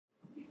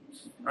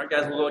All right,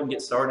 guys, we'll go ahead and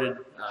get started.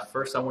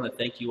 First, I want to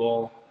thank you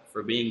all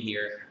for being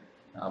here.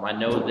 I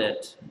know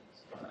that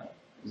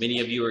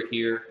many of you are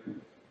here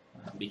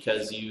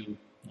because you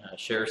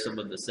share some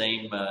of the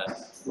same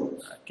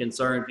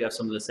concerns. You have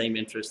some of the same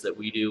interests that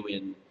we do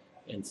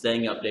in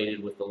staying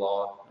updated with the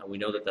law. We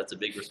know that that's a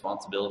big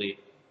responsibility.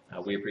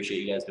 We appreciate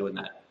you guys doing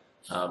that.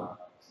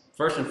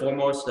 First and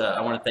foremost, I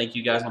want to thank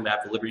you guys on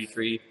behalf of Liberty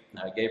Tree.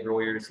 Gabe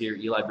Royer is here.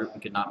 Eli Bruton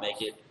could not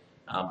make it.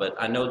 But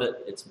I know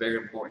that it's very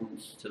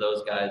important to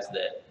those guys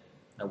that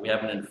we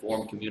have an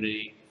informed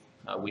community.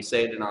 We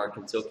say it in our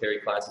conceal carry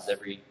classes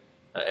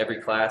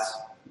every class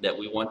that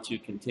we want to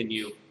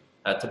continue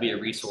to be a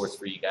resource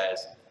for you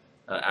guys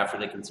after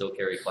the conceal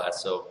carry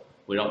class. So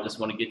we don't just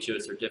want to get you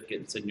a certificate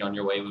and send you on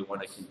your way. We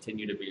want to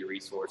continue to be a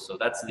resource. So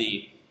that's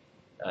the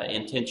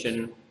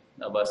intention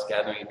of us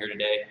gathering here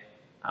today.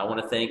 I want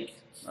to thank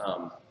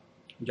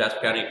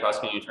Jasper County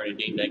Prosecuting Attorney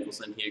Dean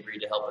Dankelson. He agreed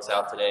to help us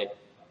out today.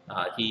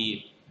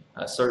 He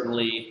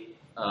certainly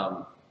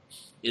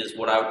is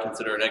what I would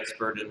consider an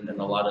expert in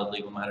a lot of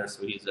legal matters,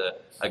 so he's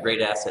a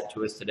great asset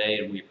to us today,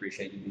 and we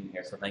appreciate you being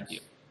here, so thank you.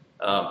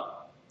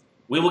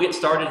 We will get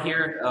started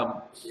here.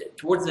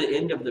 Towards the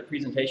end of the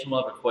presentation,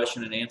 we'll have a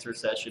question and answer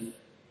session.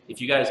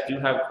 If you guys do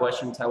have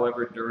questions,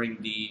 however,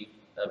 during the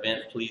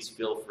event, please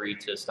feel free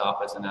to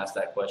stop us and ask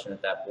that question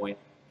at that point.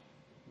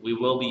 We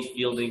will be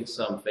fielding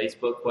some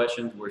Facebook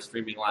questions. We're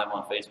streaming live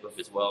on Facebook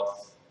as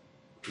well.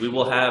 We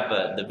will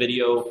have the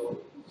video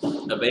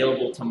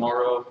available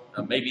tomorrow,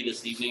 maybe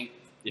this evening,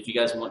 if you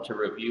guys want to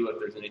review if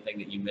there's anything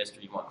that you missed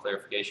or you want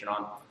clarification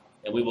on,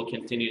 and we will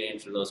continue to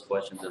answer those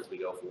questions as we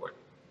go forward.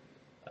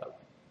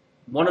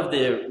 One of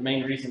the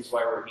main reasons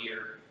why we're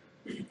here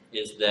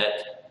is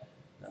that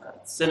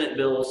Senate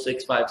Bill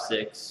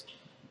 656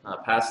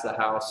 passed the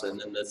House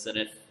and then the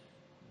Senate.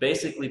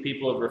 Basically,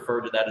 people have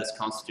referred to that as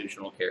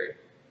constitutional carry.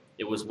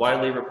 It was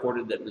widely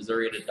reported that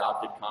Missouri had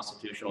adopted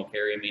constitutional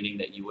carry, meaning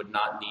that you would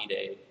not need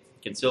a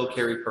concealed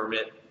carry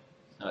permit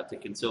to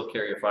conceal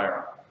carry a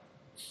firearm.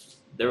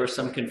 There was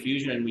some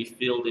confusion, and we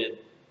fielded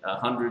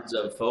hundreds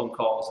of phone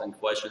calls and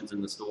questions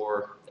in the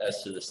store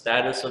as to the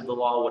status of the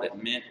law, what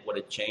it meant, what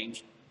had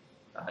changed,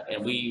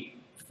 and we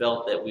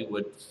felt that we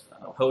would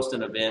host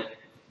an event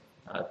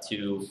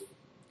to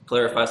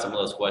clarify some of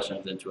those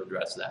questions and to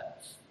address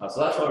that.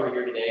 So that's why we're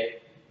here today.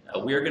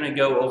 We're going to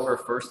go over,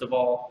 first of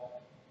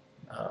all,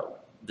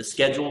 the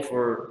schedule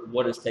for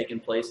what has taken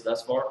place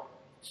thus far.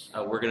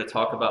 We're going to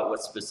talk about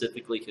what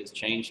specifically has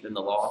changed in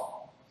the law.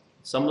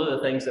 Some of the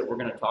things that we're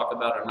going to talk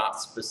about are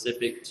not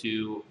specific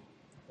to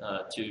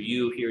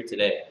you here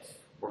today.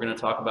 We're going to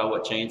talk about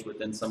what changed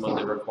within some of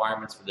the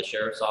requirements for the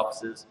sheriff's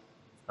offices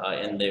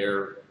and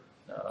their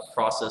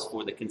process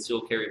for the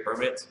concealed carry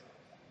permits.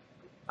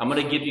 I'm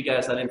going to give you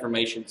guys that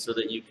information so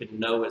that you can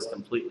know as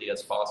completely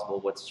as possible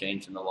what's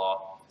changed in the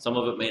law. Some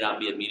of it may not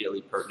be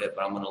immediately pertinent,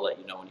 but I'm going to let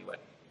you know anyway.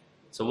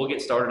 So we'll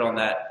get started on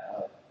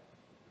that.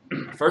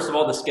 First of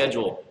all, the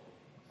schedule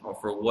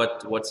for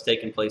what's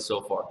taken place so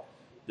far.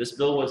 This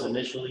bill was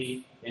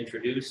initially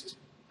introduced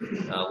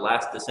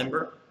last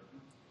December.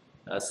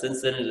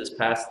 Since then, it has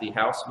passed the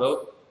House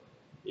vote.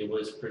 It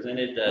was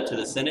presented to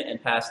the Senate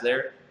and passed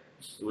there.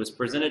 It was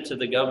presented to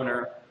the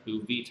governor,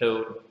 who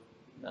vetoed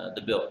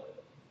the bill.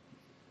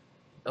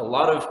 A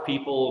lot of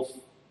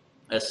people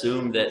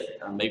assume that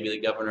maybe the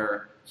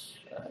governor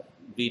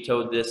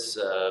vetoed this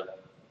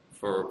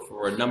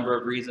for a number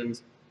of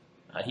reasons.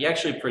 He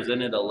actually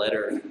presented a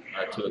letter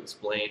to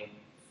explain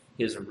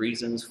his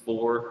reasons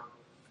for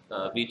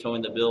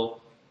vetoing the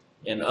bill,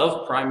 and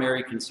of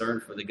primary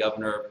concern for the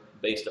governor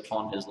based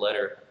upon his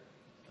letter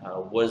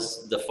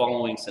was the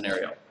following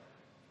scenario.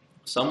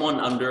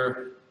 Someone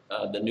under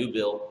the new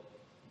bill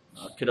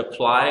could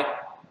apply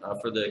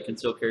for the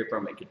concealed carry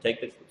permit, could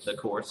take the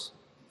course,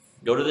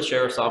 go to the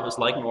sheriff's office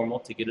like normal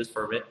to get his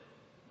permit,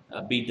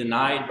 be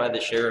denied by the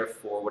sheriff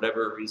for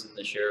whatever reason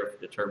the sheriff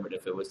determined,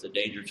 if it was a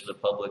danger to the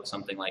public,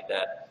 something like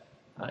that,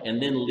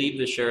 and then leave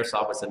the sheriff's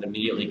office and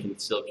immediately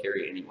conceal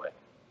carry anyway.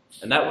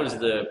 And that was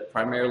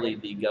primarily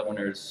the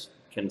governor's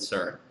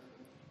concern.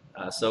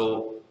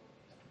 So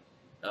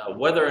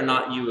whether or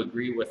not you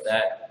agree with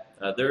that,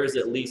 there is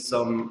at least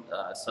some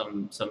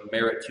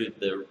merit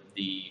to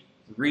the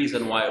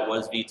reason why it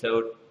was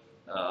vetoed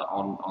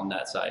on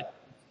that side.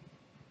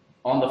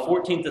 On the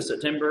 14th of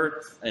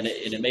September, and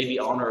it may be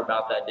on or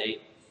about that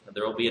date,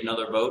 there will be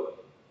another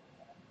vote.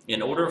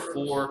 In order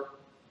for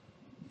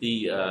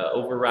the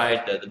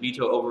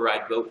veto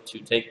override vote to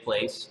take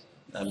place,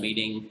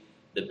 meaning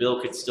the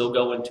bill could still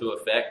go into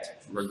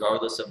effect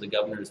regardless of the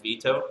governor's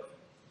veto,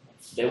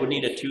 they would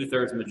need a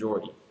 2/3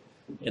 majority.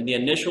 In the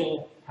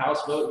initial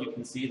House vote, you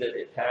can see that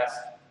it passed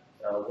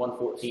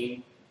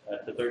 114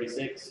 to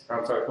 36, or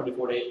I'm sorry,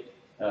 24 to 8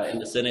 in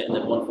the Senate, and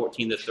then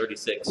 114 to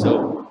 36.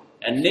 So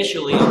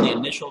initially, in the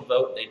initial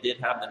vote, they did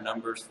have the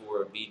numbers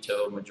for a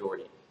veto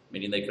majority,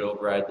 meaning they could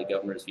override the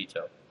governor's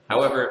veto.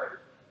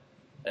 However,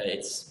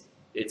 it's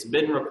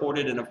been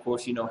reported, and of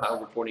course you know how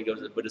reporting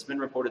goes, but it's been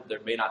reported there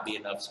may not be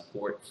enough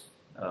support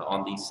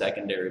on the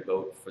secondary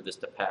vote for this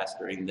to pass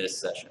during this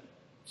session.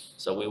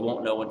 So we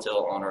won't know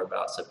until on or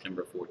about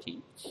September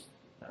 14th.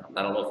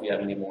 I don't know if you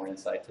have any more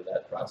insight to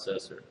that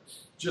process. Or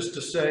just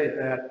to say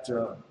that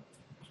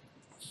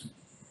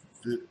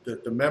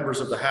the members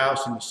of the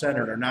House and the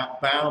Senate are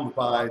not bound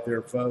by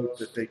their vote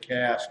that they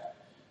cast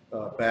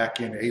back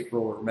in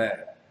April or May.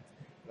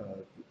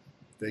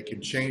 They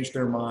can change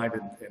their mind,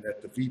 and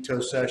at the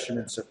veto session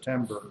in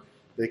September,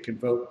 they can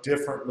vote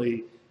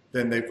differently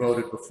than they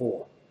voted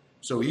before.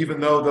 So even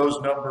though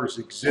those numbers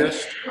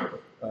exist,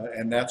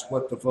 and that's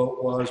what the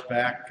vote was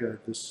back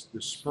this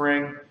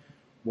spring,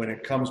 when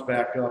it comes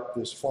back up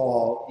this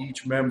fall,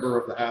 each member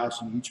of the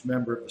House and each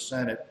member of the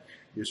Senate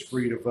is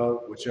free to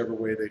vote whichever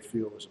way they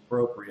feel is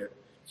appropriate,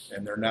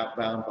 and they're not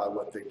bound by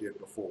what they did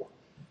before.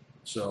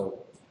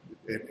 So,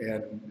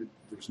 and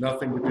there's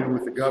nothing to do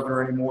with the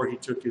governor anymore. He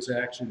took his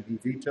action, he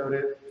vetoed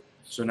it.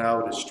 So now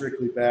it is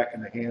strictly back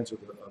in the hands of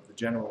the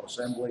General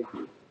Assembly,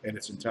 and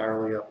it's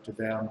entirely up to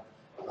them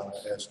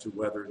as to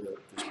whether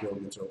this bill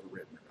gets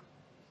overridden or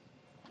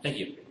not. thank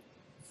you.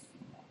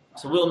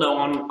 So we'll know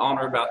on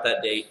or about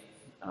that date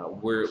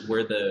where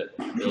the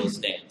bill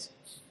stands.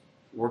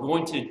 We're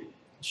going to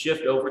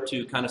shift over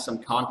to kind of some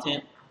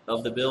content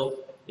of the bill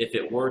if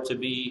it were to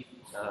be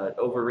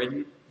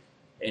overridden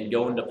and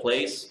go into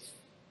place.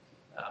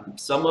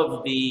 Some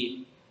of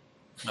the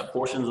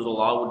portions of the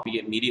law would be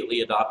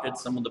immediately adopted.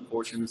 Some of the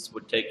portions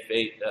would take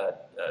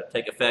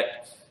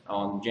effect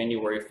on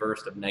January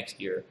 1st of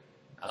next year.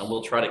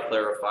 We'll try to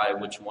clarify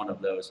which one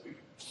of those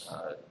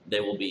they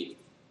will be.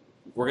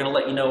 We're going to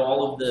let you know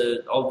all of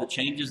the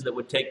changes that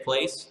would take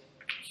place,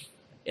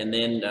 and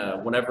then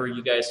whenever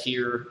you guys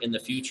hear in the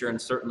future, and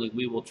certainly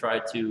we will try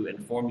to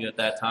inform you at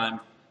that time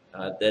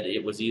that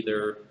it was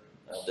either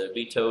the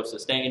veto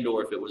sustained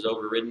or if it was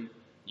overridden,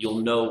 you'll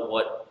know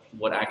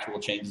what actual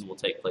changes will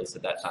take place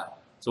at that time.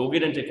 So we'll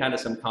get into kind of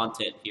some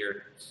content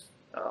here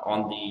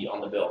on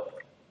the bill.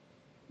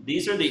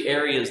 These are the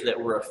areas that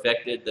were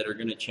affected that are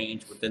going to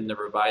change within the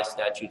revised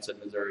statutes of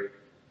Missouri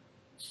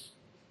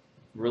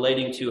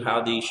relating to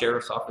how the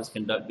Sheriff's Office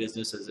conduct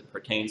business as it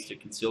pertains to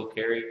concealed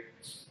carry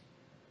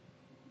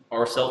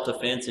or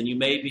self-defense. And you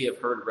maybe have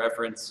heard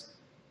reference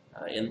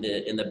in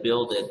the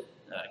bill that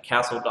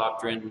castle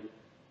doctrine,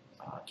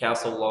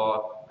 castle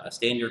law,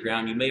 stand your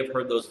ground. You may have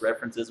heard those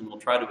references, and we'll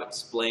try to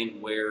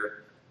explain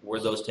where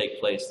those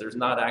take place. There's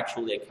not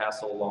actually a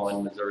castle law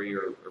in Missouri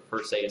or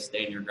per se a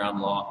stand your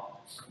ground law,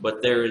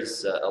 but there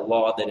is a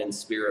law that in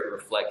spirit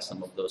reflects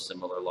some of those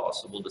similar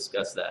laws, so we'll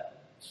discuss that.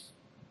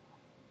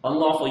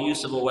 Unlawful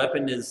use of a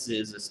weapon is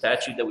a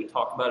statute that we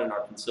talked about in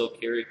our concealed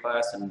carry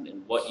class,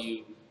 and what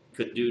you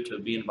could do to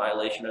be in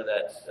violation of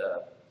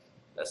that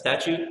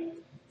statute.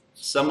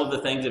 Some of the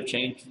things have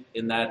changed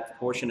in that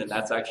portion, and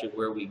that's actually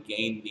where we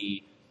gain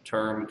the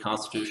term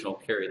constitutional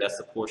carry. That's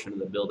the portion of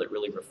the bill that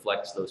really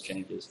reflects those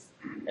changes.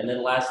 And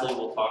then lastly,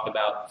 we'll talk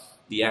about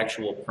the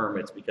actual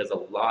permits, because a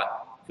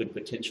lot could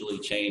potentially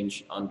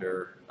change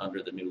under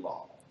the new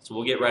law. So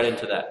we'll get right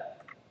into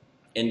that.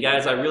 And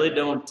guys, I really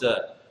don't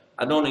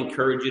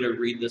encourage you to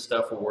read this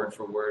stuff word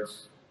for word.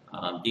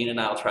 Dean and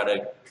I will try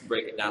to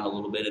break it down a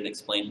little bit and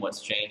explain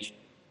what's changed.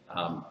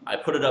 I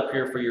put it up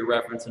here for your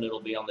reference, and it'll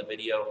be on the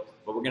video,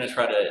 but we're going to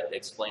try to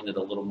explain it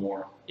a little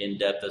more in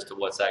depth as to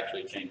what's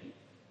actually changing.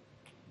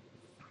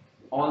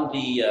 On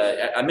the,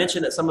 I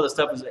mentioned that some of the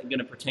stuff is going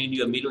to pertain to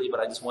you immediately, but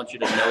I just want you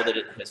to know that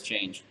it has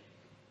changed.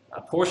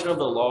 A portion of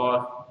the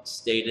law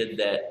stated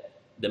that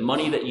the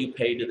money that you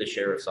pay to the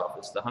sheriff's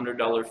office, the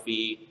 $100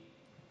 fee,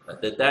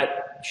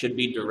 that should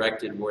be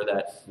directed where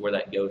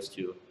that goes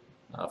to,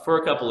 for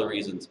a couple of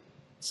reasons.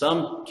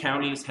 Some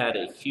counties had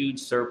a huge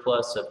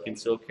surplus of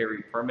concealed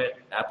carry permit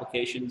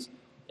applications,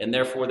 and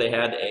therefore they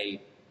had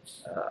a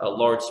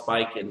large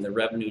spike in the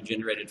revenue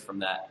generated from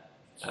that,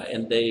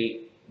 and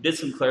they did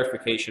some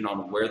clarification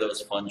on where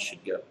those funds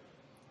should go.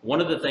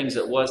 One of the things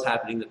that was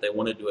happening that they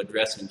wanted to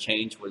address and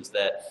change was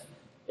that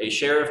a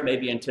sheriff may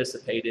be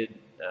anticipated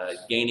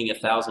gaining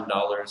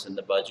 $1,000 in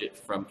the budget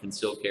from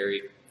concealed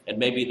carry, and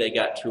maybe they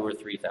got $2,000 or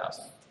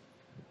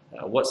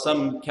 $3,000. What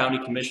some county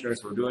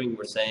commissioners were doing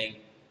were saying,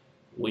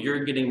 well,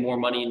 you're getting more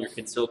money in your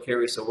concealed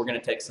carry, so we're going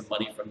to take some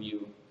money from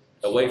you,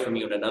 away from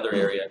you in another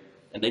area.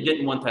 And they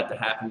didn't want that to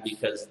happen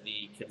because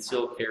the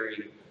concealed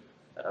carry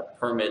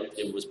permit,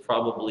 it was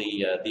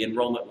probably, the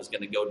enrollment was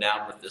going to go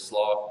down with this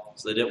law,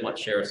 so they didn't want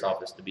Sheriff's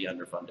Office to be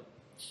underfunded.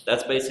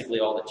 That's basically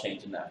all that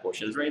changed in that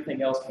portion. Is there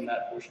anything else from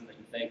that portion that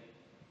you think?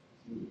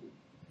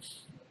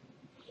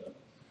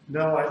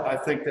 No, I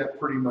think that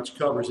pretty much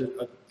covers it.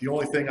 The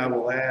only thing I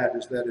will add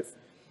is that if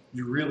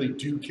you really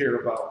do care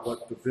about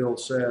what the bill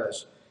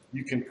says,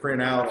 you can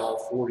print out all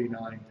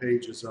 49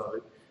 pages of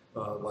it,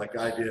 like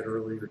I did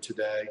earlier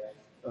today.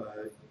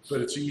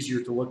 But it's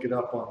easier to look it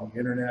up on the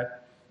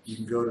internet. You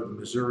can go to the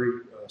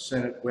Missouri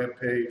Senate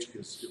webpage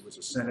because it was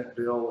a Senate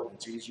bill, and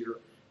it's easier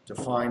to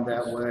find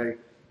that way.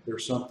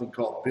 There's something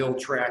called bill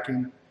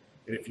tracking,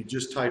 and if you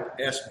just type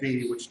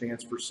SB, which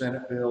stands for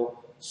Senate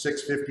Bill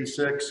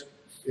 656,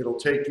 it'll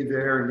take you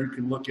there, and you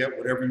can look at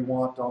whatever you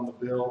want on the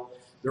bill.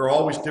 There are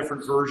always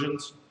different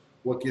versions.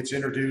 What gets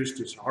introduced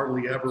is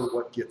hardly ever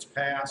what gets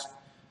passed.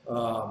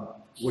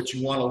 What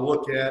you want to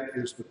look at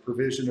is the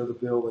provision of the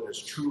bill that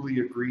is truly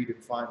agreed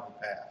and finally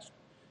passed.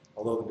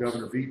 Although the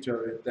governor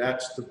vetoed it,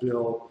 that's the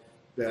bill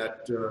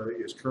that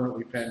is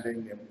currently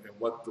pending and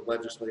what the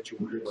legislature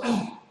will give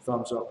a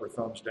thumbs up or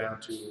thumbs down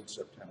to in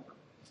September.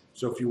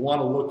 So if you want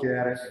to look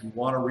at it and you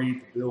want to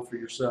read the bill for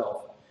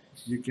yourself,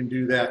 you can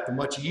do that. The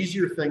much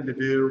easier thing to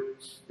do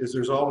is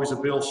there's always a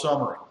bill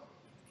summary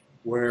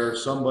where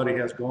somebody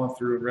has gone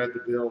through and read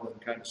the bill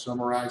and kind of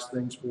summarized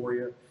things for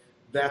you.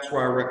 That's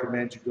where I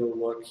recommend you go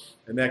look,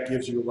 and that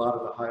gives you a lot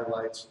of the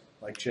highlights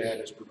like Chad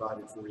has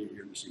provided for you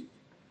here this evening.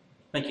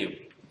 Thank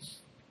you.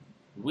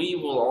 We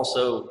will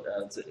also,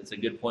 it's a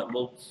good point,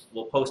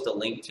 we'll post a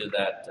link to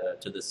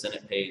that, to the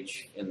Senate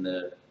page in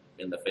the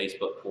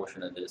Facebook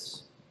portion of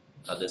this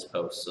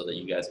post so that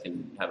you guys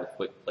can have a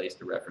quick place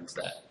to reference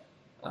that.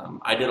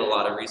 I did a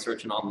lot of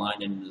research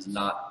online, and it is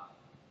not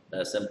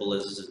as simple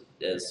as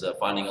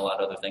finding a lot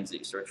of other things that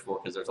you search for,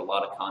 because there's a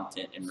lot of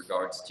content in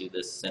regards to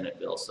this Senate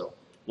bill. So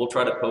we'll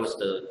try to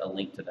post a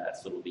link to that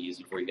so it'll be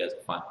easy for you guys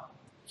to find.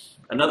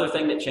 Another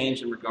thing that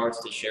changed in regards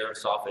to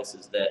Sheriff's Office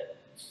is that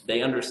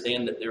they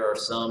understand that there are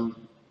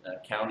some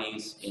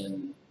counties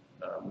in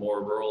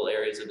more rural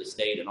areas of the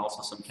state, and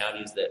also some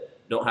counties that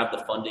don't have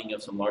the funding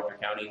of some larger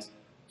counties,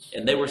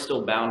 and they were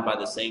still bound by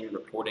the same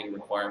reporting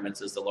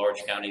requirements as the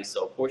large counties.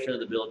 So a portion of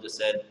the bill just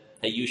said,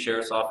 hey, you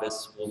Sheriff's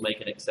Office, we'll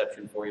make an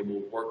exception for you.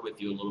 We'll work with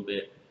you a little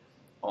bit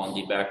on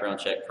the background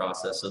check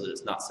process so that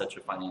it's not such a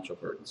financial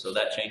burden. So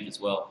that changed as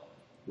well,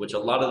 which a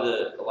lot of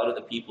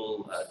the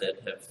people that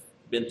have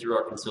been through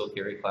our concealed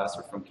carry class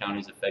are from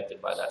counties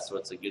affected by that, so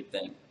it's a good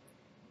thing.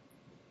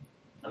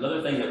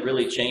 Another thing that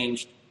really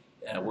changed,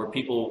 where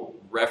people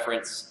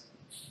reference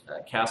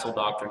Castle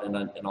Doctrine,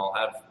 and I'll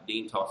have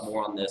Dean talk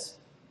more on this,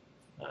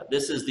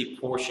 this is the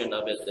portion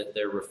of it that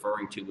they're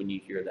referring to when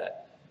you hear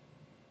that.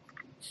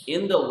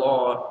 In the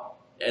law,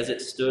 as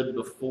it stood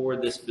before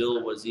this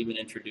bill was even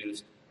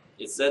introduced,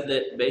 it said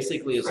that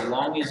basically as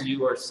long as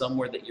you are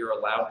somewhere that you're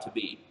allowed to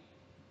be,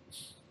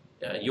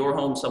 your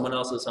home, someone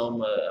else's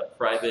home, a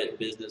private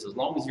business, as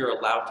long as you're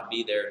allowed to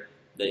be there,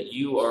 that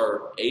you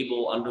are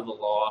able under the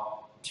law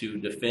to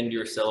defend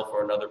yourself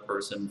or another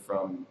person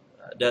from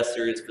death,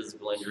 serious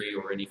physical injury,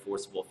 or any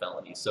forcible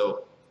felony.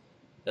 So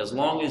as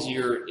long as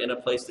you're in a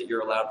place that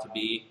you're allowed to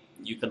be,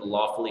 you can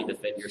lawfully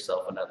defend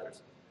yourself and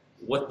others.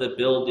 What the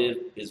bill did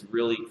is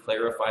really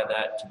clarify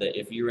that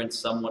if you're in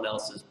someone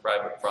else's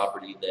private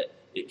property, that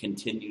it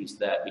continues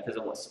that, because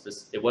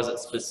it wasn't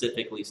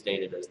specifically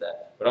stated as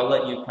that. But I'll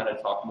let you kind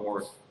of talk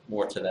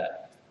more to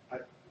that.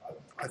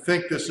 I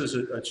think this is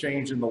a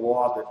change in the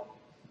law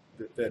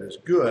that is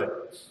good,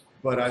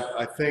 but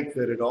I think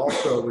that it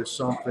also is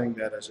something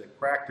that, as a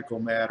practical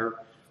matter,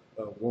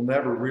 will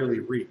never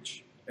really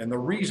reach. And the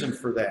reason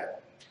for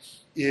that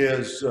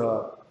is,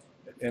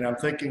 and I'm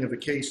thinking of the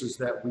cases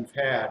that we've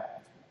had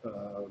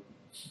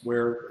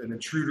where an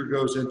intruder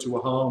goes into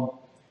a home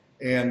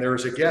and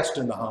there's a guest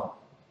in the home.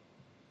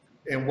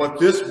 And what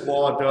this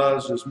law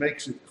does is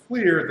makes it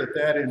clear that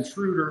that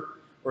intruder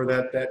or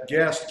that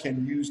guest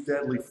can use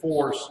deadly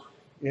force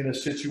in a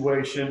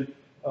situation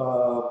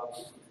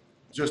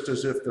just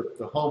as if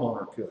the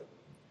homeowner could.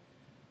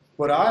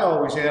 But I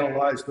always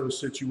analyze those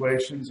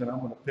situations, and I'm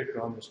going to pick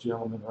on this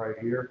gentleman right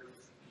here.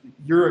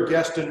 You're a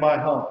guest in my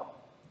home,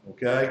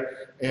 okay?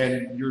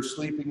 And you're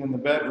sleeping in the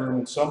bedroom,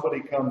 and somebody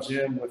comes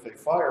in with a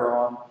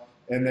firearm,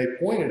 and they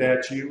point it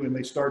at you, and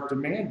they start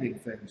demanding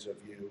things of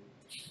you.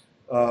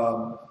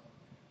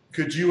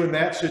 Could you, in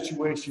that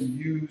situation,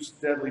 use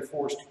deadly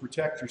force to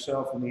protect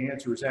yourself? And the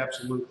answer is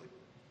absolutely.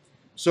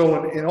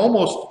 So in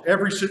almost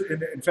every,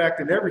 in fact,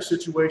 in every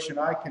situation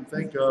I can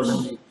think of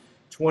in the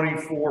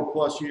 24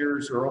 plus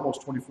years, or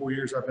almost 24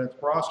 years I've been at the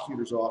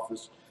prosecutor's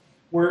office,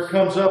 where it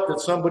comes up that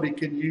somebody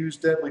can use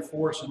deadly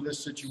force in this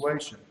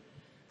situation,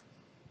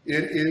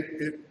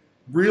 it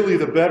really,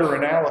 the better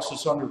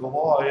analysis under the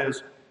law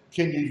is,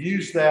 can you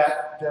use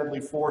that deadly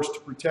force to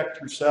protect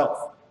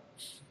yourself?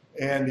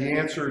 And the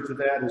answer to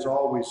that is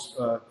always,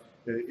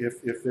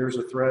 if there's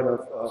a threat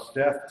of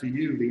death to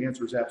you, the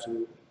answer is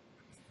absolutely.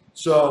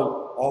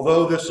 So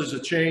although this is a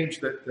change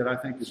that I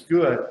think is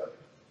good,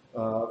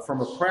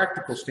 from a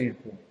practical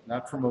standpoint,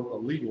 not from a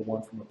legal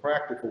one, from a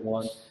practical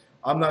one,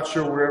 I'm not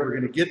sure we're ever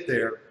going to get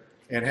there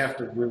and have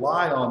to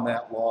rely on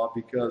that law,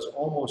 because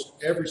almost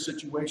every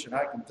situation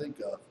I can think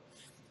of,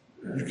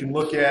 you can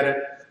look at it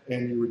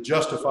and you would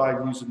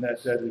justify using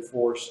that deadly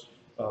force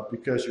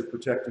because you're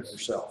protecting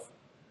yourself.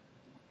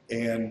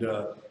 And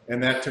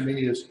that to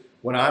me is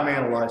when I'm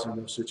analyzing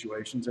those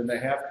situations, and they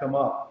have come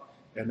up,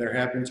 and there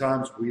have been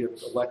times we have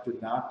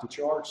elected not to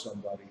charge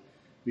somebody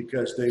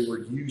because they were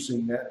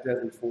using that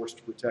deadly force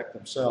to protect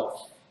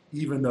themselves,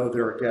 even though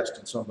they're a guest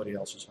in somebody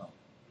else's home.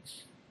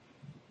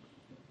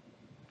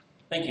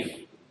 Thank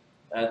you.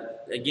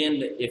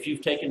 Again, if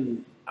you've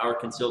taken our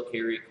concealed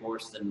carry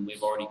course, then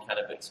we've already kind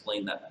of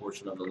explained that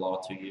portion of the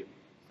law to you.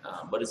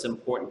 But it's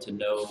important to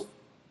know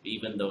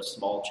even those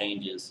small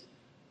changes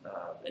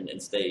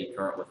and stay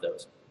current with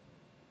those.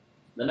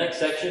 The next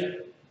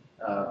section,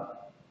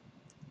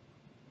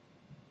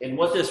 And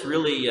what this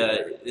really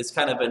is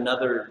kind of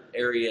another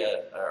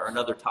area or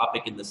another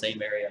topic in the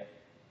same area.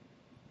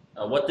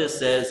 What this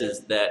says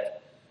is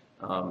that,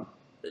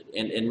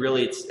 and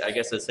really it's, I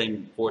guess, the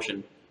same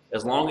portion,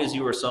 as long as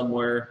you are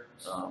somewhere,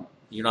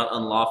 you're not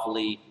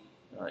unlawfully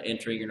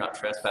entering, you're not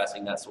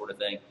trespassing, that sort of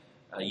thing,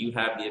 you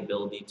have the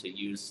ability to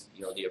use,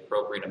 the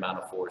appropriate amount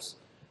of force.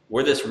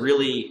 Where this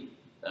really,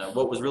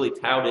 what was really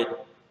touted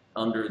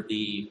under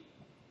the,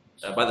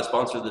 by the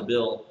sponsor of the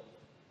bill,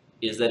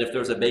 is that if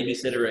there's a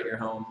babysitter at your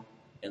home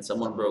and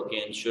someone broke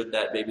in, should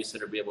that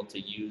babysitter be able to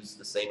use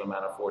the same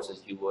amount of force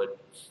as you would?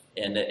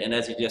 And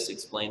as you just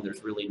explained,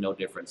 there's really no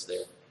difference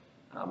there.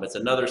 It's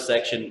another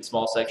section,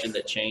 small section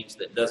that changed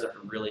that doesn't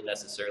really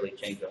necessarily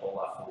change a whole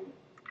lot for you.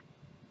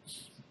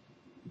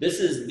 This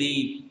is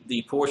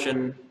the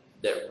portion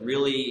that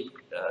really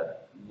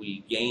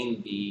we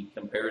gain the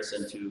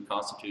comparison to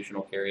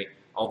constitutional carry.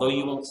 Although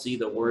you won't see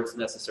the words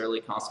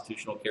necessarily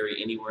constitutional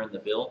carry anywhere in the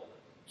bill,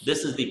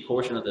 this is the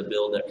portion of the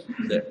bill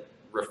that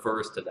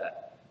refers to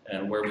that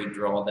and where we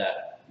draw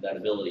that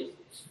ability.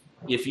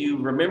 If you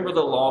remember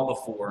the law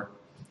before,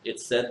 it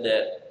said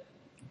that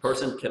a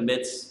person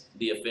commits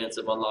the offense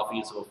of unlawful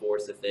use of a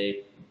force if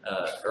they,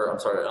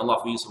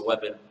 unlawful use of a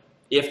weapon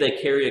if they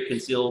carry a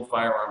concealed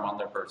firearm on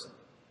their person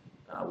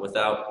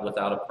without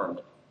a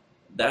permit.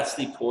 That's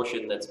the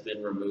portion that's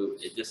been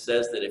removed. It just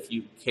says that if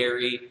you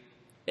carry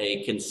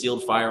a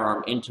concealed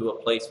firearm into a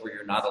place where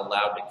you're not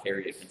allowed to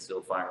carry a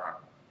concealed firearm.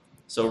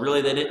 So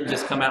really, they didn't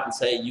just come out and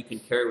say you can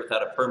carry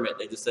without a permit.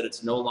 They just said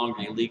it's no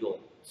longer illegal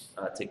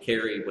to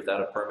carry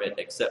without a permit,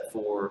 except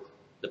for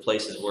the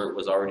places where it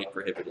was already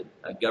prohibited: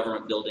 a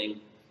government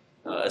building,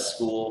 a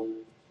school,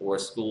 or a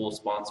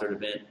school-sponsored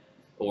event,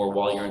 or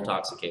while you're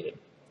intoxicated.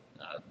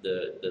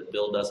 The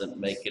bill doesn't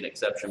make an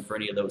exception for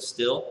any of those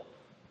still,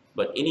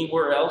 but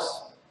anywhere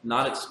else,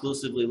 not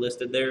exclusively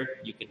listed there,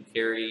 you can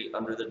carry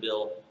under the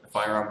bill a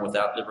firearm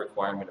without the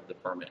requirement of the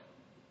permit.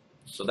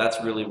 So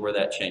that's really where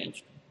that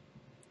changed.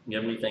 You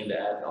have anything to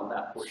add on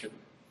that portion?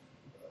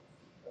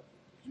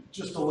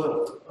 Just a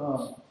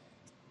little.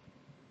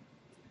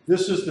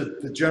 This is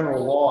the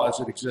general law as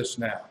it exists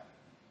now.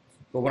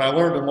 But when I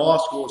learned in law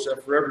school, is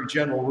that for every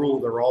general rule,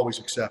 there are always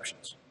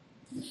exceptions.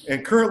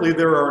 And currently,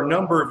 there are a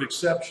number of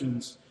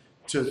exceptions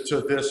to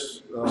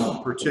this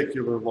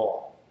particular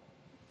law.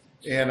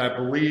 And I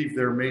believe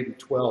there may be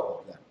 12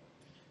 of them.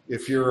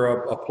 If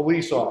you're a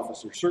police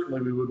officer,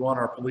 certainly we would want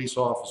our police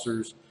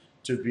officers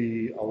to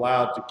be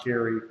allowed to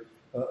carry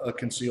a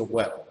concealed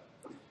weapon.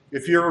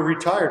 If you're a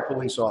retired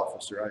police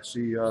officer, I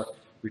see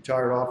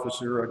retired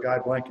officer Guy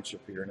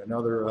Blankenship here and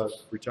another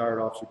retired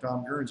officer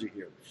Tom Guernsey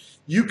here,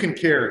 you can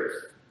carry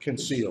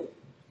concealed.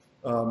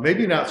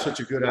 Maybe not such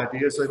a good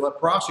idea as they let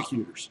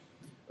prosecutors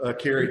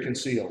carry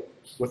concealed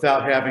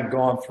without having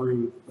gone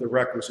through the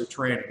requisite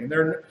training. And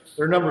there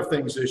are a number of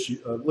things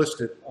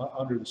listed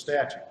under the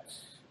statute,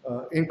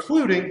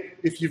 including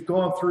if you've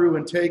gone through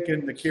and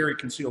taken the carry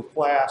concealed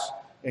class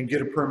and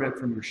get a permit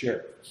from your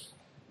sheriff.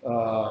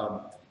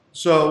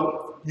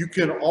 So you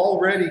can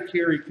already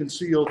carry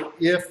concealed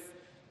if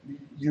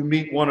you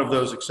meet one of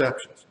those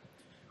exceptions.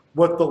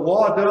 What the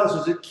law does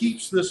is it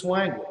keeps this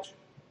language,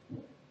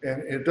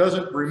 and it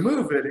doesn't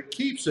remove it, it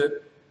keeps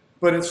it,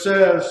 but it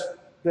says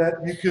that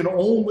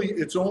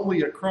it's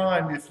only a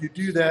crime if you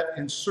do that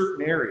in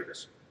certain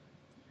areas.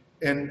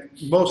 And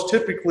most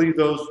typically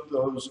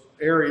those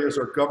areas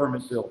are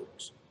government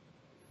buildings,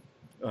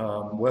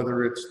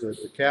 whether it's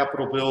the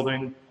Capitol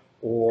building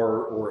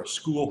or a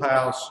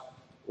schoolhouse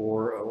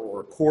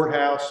or a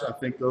courthouse. I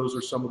think those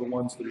are some of the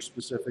ones that are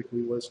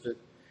specifically listed,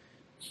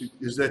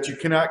 is that you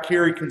cannot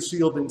carry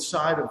concealed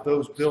inside of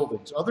those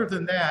buildings. Other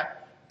than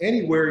that,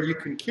 anywhere you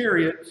can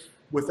carry it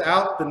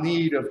without the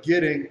need of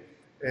getting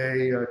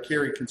a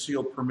carry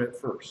concealed permit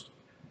first.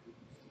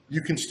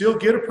 You can still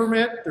get a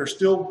permit. There's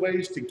still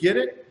ways to get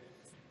it.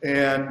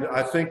 And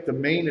I think the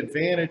main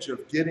advantage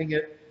of getting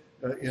it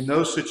in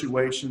those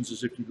situations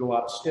is if you go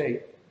out of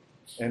state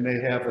and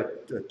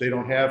they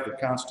don't have the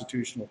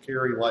constitutional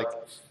carry like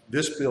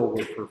this bill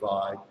would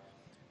provide.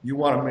 You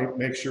want to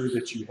make sure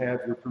that you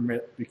have your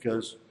permit,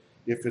 because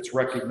if it's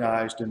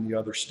recognized in the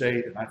other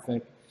state, and I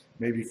think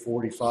maybe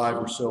 45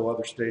 or so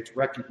other states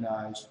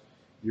recognize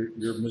your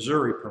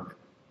Missouri permit.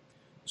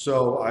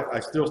 So I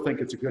still think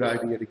it's a good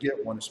idea to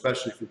get one,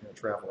 especially if you're going to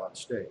travel out of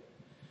state.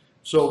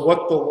 So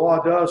what the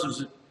law does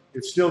is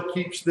it still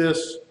keeps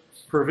this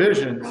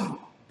provision,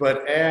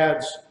 but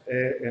adds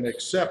an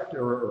except,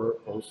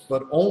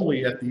 but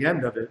only at the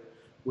end of it,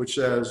 which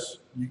says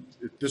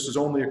this is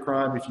only a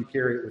crime if you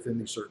carry it within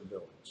these certain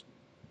buildings.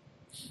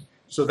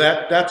 So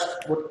that's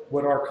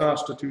what our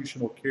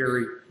constitutional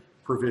carry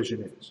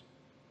provision is.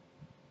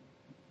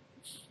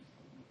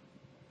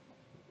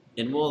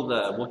 And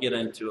we'll get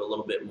into a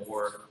little bit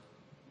more,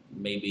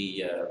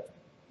 maybe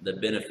the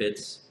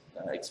benefits,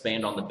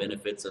 expand on the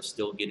benefits of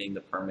still getting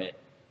the permit,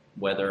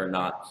 whether or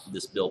not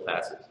this bill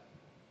passes.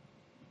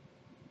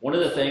 One of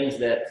the things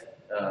that's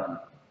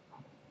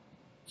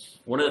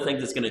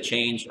going to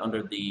change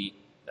under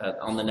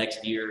on the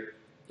next year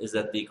is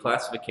that the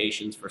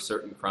classifications for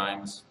certain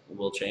crimes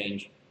will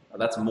change.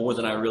 That's more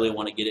than I really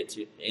want to get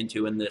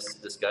into in this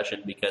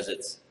discussion, because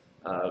it's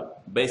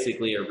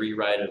basically a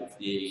rewrite of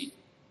the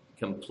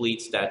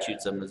complete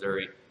statutes of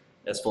Missouri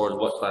as far as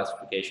what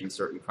classification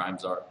certain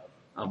crimes are.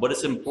 But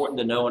it's important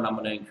to know, and I'm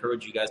going to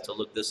encourage you guys to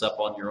look this up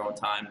on your own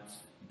time,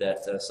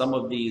 that some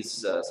of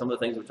the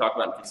things we talked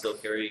about in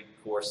concealed carry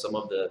course, some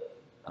of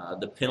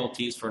the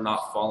penalties for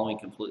not following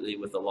completely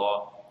with the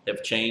law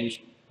have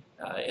changed.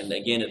 And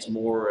again, it's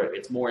more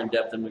in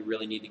depth than we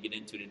really need to get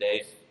into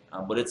today.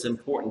 But it's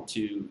important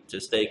to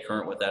stay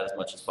current with that as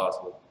much as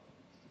possible.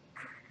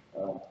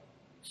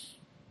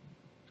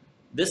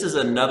 This is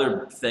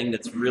another thing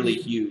that's really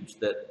huge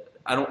that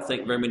I don't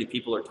think very many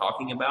people are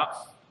talking about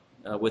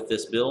with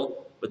this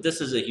bill, but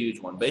this is a huge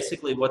one.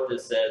 Basically what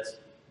this says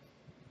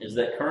is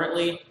that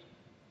currently,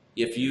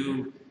 if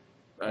you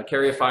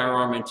carry a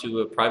firearm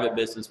into a private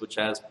business which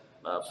has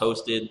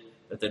posted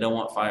that they don't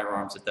want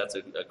firearms, that's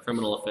a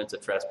criminal offense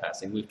of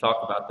trespassing. We've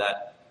talked about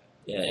that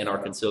in our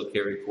concealed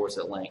carry course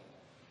at length.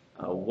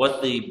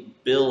 What the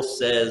bill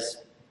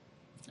says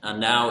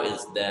now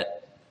is that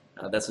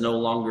that's no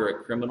longer a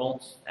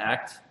criminal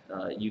act.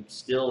 You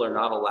still are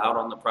not allowed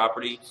on the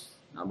property,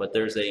 but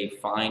there's a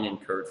fine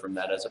incurred from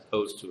that as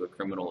opposed to a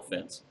criminal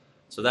offense.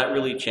 So that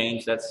really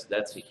changed.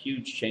 That's a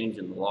huge change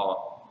in the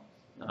law,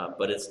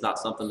 but it's not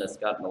something that's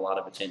gotten a lot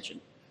of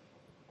attention.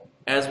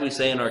 As we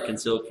say in our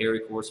concealed carry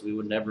course, we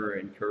would never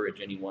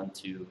encourage anyone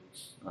to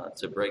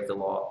break the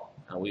law.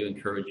 We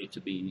encourage you to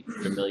be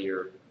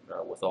familiar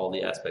with all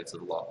the aspects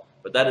of the law.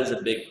 But that is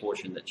a big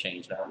portion that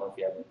changed. I don't know if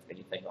you have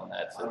anything on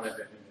that. So,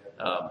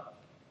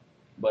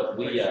 but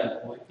we, yeah.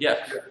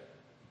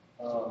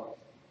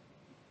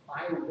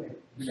 I would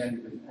have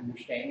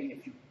understanding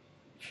if you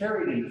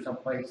carried it into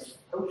someplace,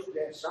 posted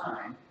that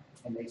sign,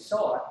 and they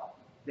saw it,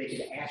 they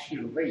could ask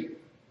you to leave.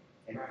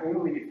 And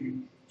only if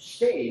you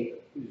stayed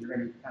is there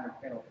any kind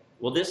of penalty.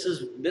 Well, this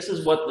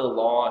is what the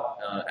law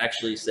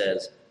actually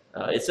says.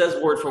 It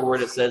says word for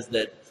word, it says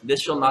that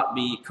this shall not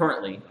be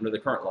currently, under the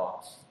current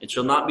law, it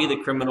shall not be the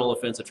criminal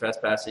offense of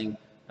trespassing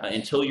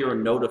until you're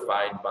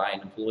notified by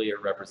an employee or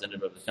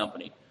representative of the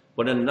company.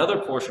 But in another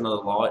portion of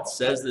the law, it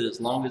says that as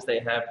long as they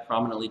have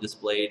prominently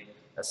displayed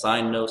a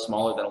sign no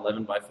smaller than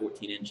 11 by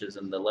 14 inches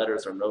and the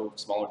letters are no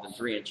smaller than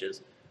 3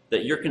 inches,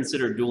 that you're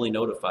considered duly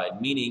notified.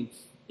 Meaning,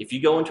 if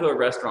you go into a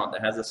restaurant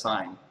that has a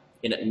sign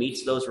and it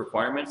meets those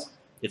requirements,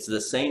 it's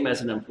the same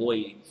as an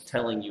employee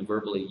telling you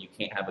verbally you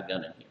can't have a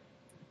gun in here.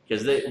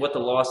 Because what the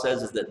law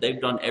says is that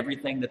they've done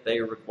everything that they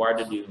are required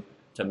to do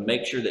to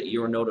make sure that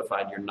you're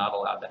notified you're not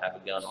allowed to have a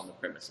gun on the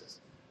premises.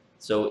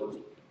 So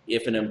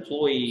if an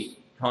employee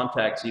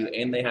contacts you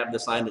and they have the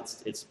sign,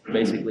 it's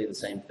basically the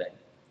same thing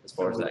as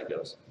far as that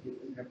goes.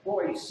 If an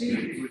employee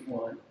sees you with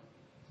one,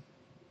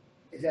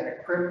 is that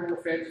a criminal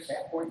offense at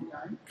that point in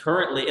time?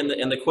 Currently,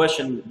 in the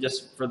question,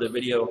 just for the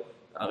video,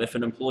 if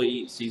an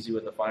employee sees you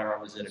with a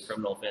firearm, is it a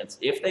criminal offense?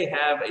 If they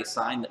have a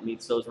sign that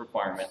meets those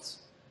requirements,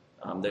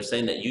 they're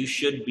saying that you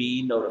should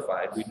be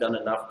notified. We've done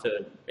enough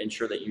to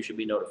ensure that you should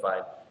be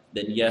notified.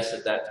 Then yes,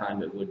 at that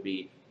time it would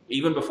be,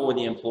 even before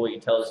the employee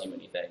tells you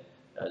anything,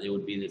 it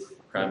would be the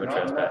crime of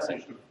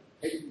trespassing.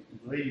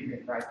 Leave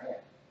it right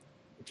there.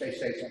 If they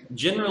say something.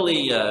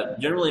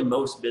 Generally,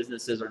 most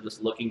businesses are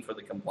just looking for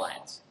the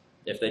compliance.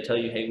 If they tell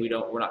you, hey,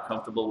 we're not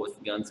comfortable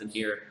with guns in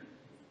here,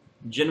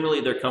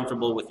 generally they're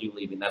comfortable with you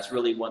leaving. That's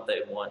really what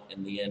they want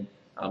in the end.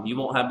 You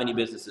won't have many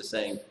businesses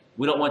saying,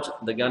 we don't want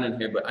the gun in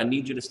here, but I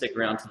need you to stick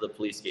around till the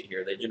police get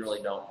here. They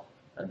generally don't.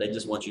 They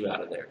just want you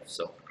out of there.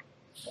 So,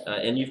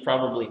 and you've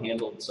probably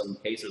handled some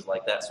cases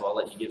like that, so I'll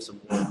let you give some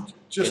more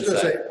Just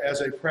insight.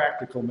 as a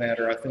practical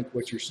matter, I think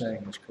what you're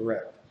saying is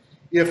correct.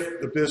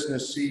 If the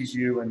business sees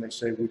you and they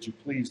say, would you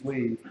please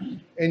leave,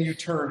 and you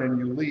turn and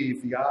you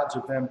leave, the odds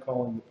of them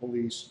calling the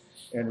police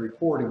and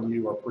reporting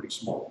you are pretty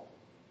small,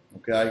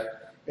 okay?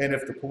 And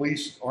if the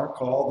police aren't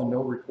called and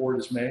no report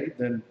is made,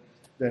 then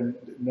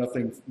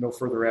no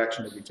further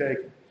action will be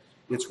taken.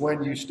 It's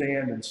when you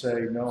stand and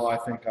say, no, I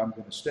think I'm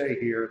going to stay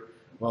here.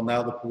 Well,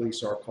 now the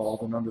police are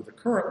called, and under the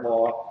current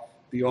law,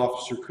 the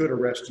officer could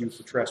arrest you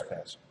for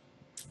trespassing.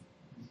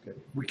 Okay.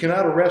 We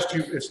cannot arrest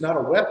you. It's not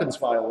a weapons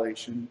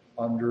violation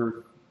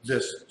under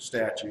this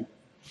statute.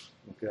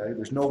 Okay,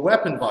 there's no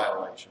weapon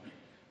violation,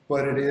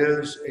 but it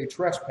is a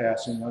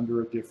trespassing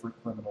under a different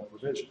criminal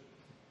provision.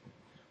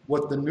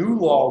 What the new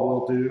law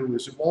will do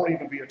is it won't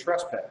even be a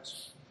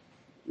trespass.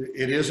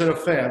 It is an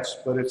offense,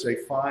 but it's a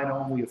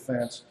fine-only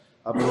offense.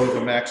 I believe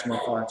the maximum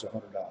fine's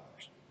 $100.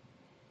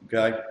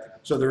 Okay,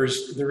 so there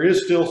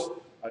is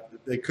still,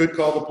 they could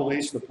call the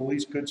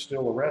police could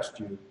still arrest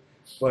you,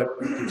 but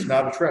it's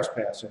not a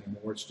trespass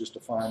anymore. It's just a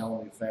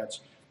fine-only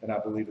offense, and I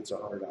believe it's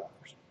 $100.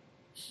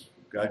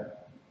 Okay?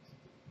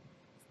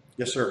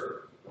 Yes,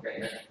 sir.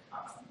 Okay,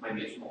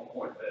 maybe a small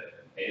point,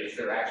 but is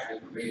there actually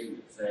a provision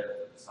that says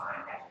that the sign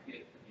has to be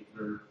a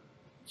particular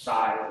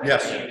size?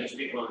 Yes. You can't just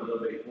stick one of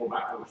those big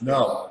 4x4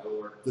 No. on the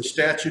door. The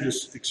statute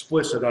is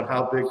explicit on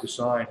how big the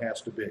sign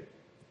has to be.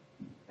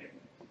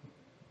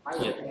 I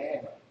would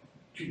add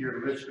to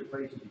your list of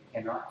places you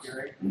cannot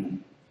carry.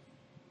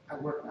 I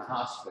work in a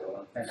hospital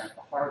and found out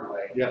the hard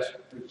way. Yes.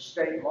 There's a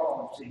state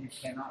law that says you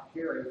cannot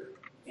carry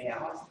in a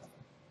hospital.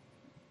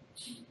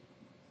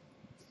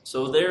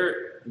 So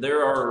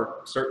there are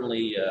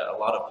certainly a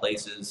lot of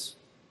places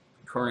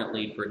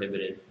currently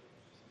prohibited,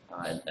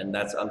 and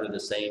that's under the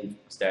same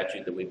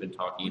statute that we've been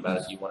talking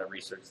about if you want to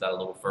research that a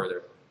little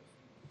further.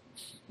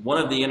 One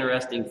of the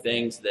interesting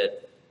things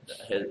that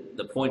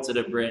the points that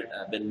have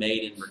been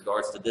made in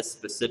regards to this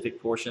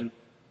specific portion,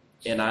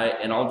 and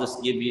I'll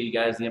just give you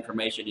guys the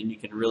information and you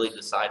can really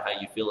decide how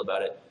you feel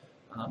about it.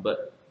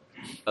 But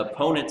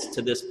opponents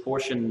to this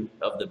portion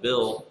of the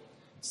bill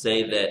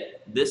say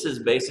that this is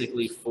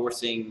basically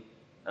forcing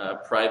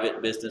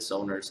private business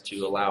owners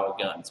to allow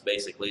guns,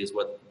 basically is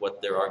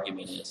what their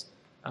argument is,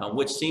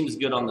 which seems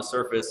good on the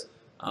surface,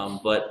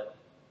 but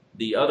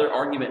the other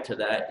argument to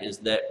that is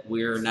that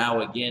we're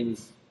now again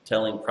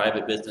telling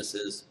private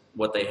businesses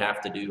what they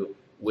have to do,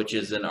 which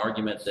is an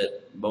argument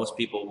that most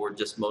people were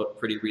just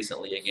pretty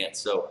recently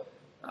against. So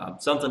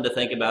something to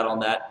think about on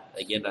that.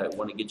 Again, I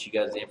want to get you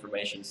guys the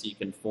information so you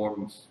can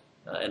form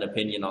an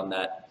opinion on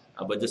that,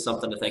 but just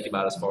something to think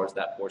about as far as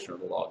that portion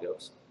of the law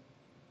goes.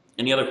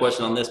 Any other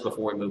question on this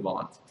before we move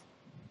on?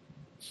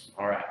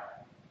 All right.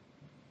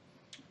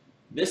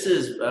 This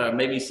is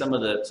maybe some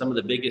of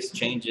the biggest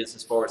changes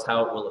as far as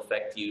how it will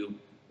affect you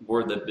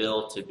were the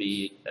bill to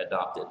be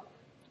adopted.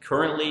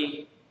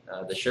 Currently,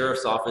 the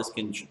sheriff's office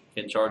can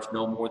charge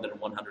no more than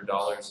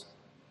 $100.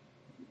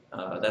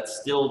 That's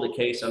still the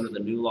case under the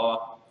new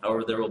law.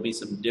 However, there will be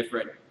some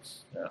different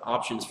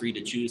options for you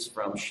to choose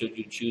from should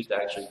you choose to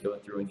actually go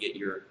through and get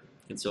your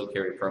concealed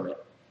carry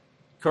permit.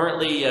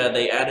 Currently,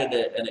 they added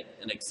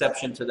an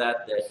exception to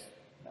that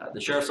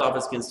the sheriff's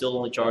office can still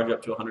only charge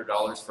up to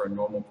 $100 for a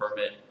normal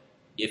permit.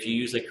 If you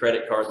use a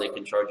credit card, they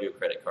can charge you a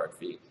credit card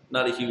fee.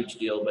 Not a huge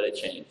deal, but it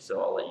changed,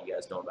 so I'll let you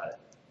guys know about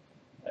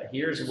it.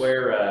 Here's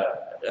where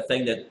a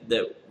thing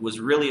that was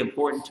really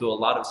important to a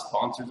lot of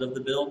sponsors of the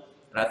bill,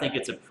 and I think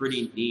it's a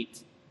pretty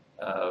neat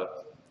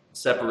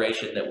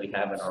separation that we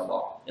have in our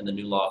law, in the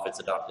new law if it's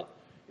adopted.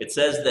 It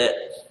says that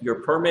your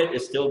permit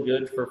is still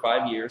good for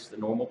 5 years, the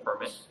normal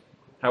permit.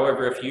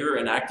 However, if you're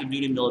an active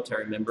duty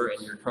military member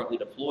and you're currently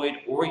deployed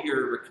or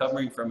you're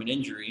recovering from an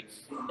injury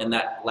and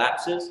that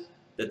lapses,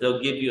 that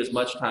they'll give you as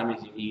much time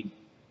as you need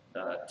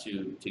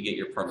to get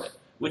your permit,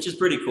 which is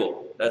pretty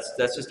cool. That's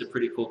just a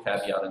pretty cool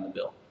caveat in the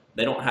bill.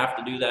 They don't have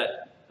to do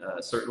that,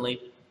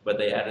 certainly, but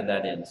they added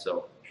that in.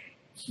 So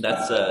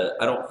that's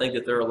I don't think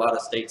that there are a lot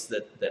of states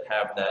that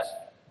have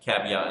that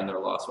caveat in their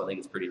law, so I think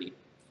it's pretty neat.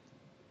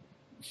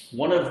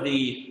 One of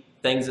the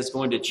things that's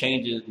going to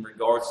change in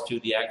regards to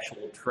the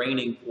actual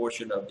training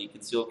portion of the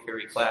concealed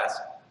carry class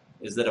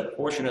is that a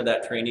portion of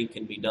that training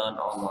can be done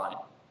online.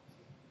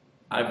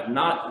 I've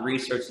not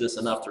researched this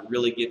enough to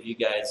really give you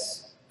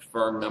guys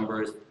firm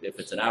numbers, if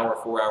it's an hour,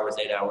 4 hours,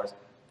 8 hours.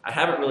 I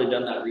haven't really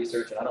done that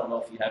research, and I don't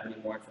know if you have any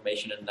more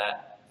information in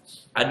that.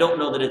 I don't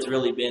know that it's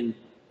really been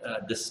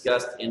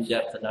discussed in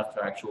depth enough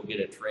to actually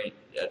get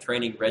a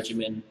training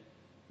regimen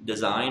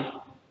designed,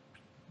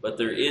 but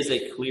there is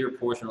a clear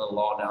portion of the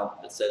law now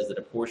that says that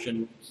a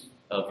portion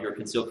of your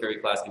concealed carry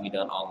class can be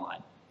done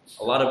online.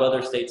 A lot of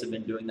other states have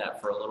been doing that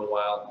for a little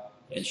while,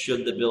 and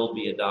should the bill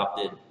be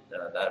adopted,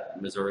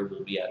 that Missouri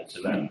will be added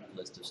to that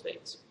list of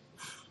states.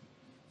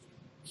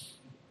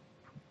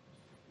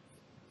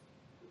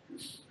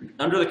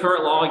 Under the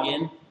current law,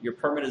 again, your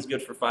permit is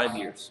good for 5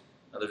 years.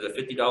 Now, there's a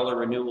 $50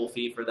 renewal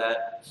fee for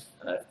that.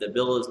 If the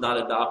bill is not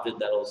adopted,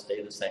 that'll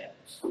stay the same.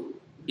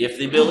 If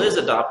the bill is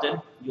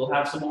adopted, you'll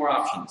have some more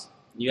options.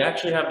 You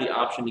actually have the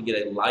option to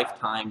get a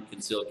lifetime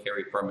concealed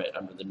carry permit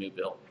under the new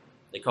bill.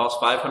 They cost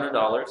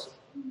 $500,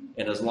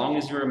 and as long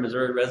as you're a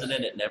Missouri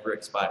resident, it never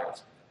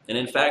expires. And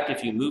in fact,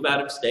 if you move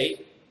out of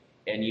state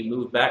and you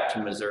move back to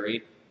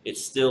Missouri, it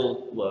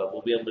still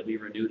will be able to be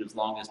renewed as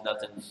long as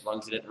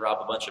you didn't rob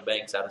a bunch of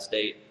banks out of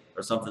state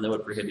or something that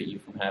would prohibit you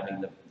from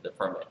having the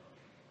permit.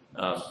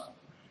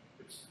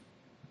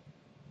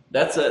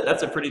 That's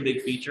a pretty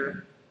big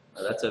feature.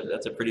 That's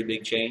a pretty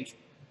big change.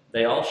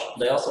 They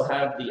also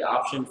have the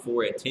option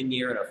for a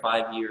 10-year and a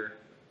 5-year,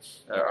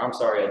 I'm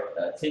sorry,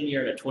 a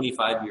 10-year and a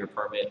 25-year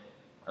permit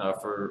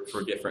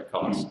for different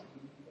costs.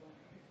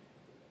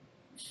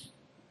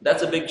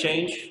 That's a big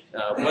change.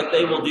 What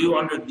they will do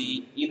under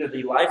either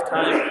the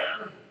lifetime,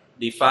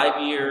 the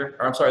 5-year,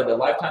 or I'm sorry, the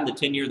lifetime, the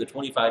 10-year, the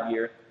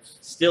 25-year,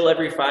 still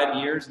every 5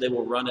 years they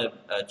will run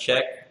a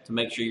check to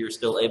make sure you're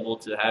still able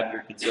to have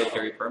your concealed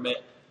carry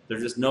permit.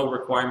 There's just no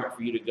requirement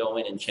for you to go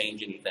in and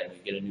change anything.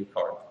 You get a new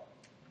card.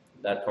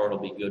 That card will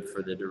be good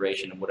for the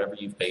duration of whatever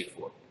you've paid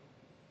for.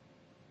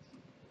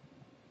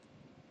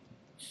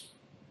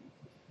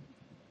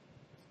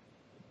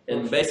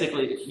 And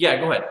basically, yeah,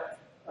 go ahead.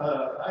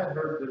 I had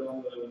heard that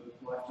on the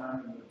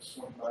lifetime and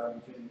the 25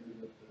 and 10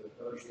 years that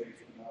the other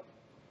states cannot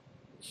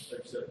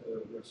accept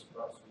the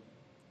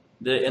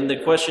reciprocity. And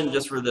the question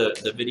just for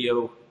the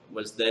video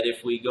was that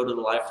if we go to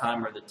the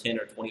lifetime or the 10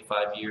 or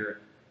 25-year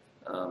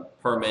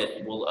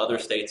permit, will other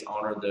states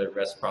honor the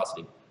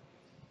reciprocity?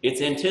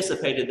 It's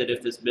anticipated that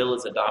if this bill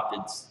is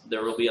adopted,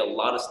 there will be a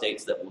lot of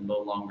states that will no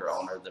longer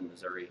honor the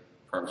Missouri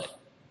permit.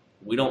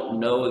 We don't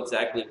know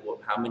exactly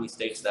how many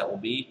states that will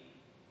be,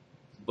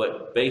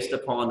 but based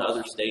upon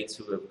other states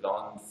who have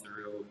gone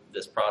through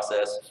this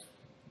process,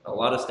 a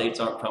lot of states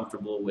aren't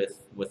comfortable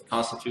with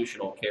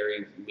constitutional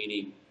carry,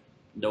 meaning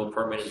no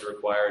permit is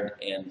required,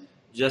 and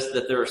just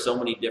that there are so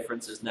many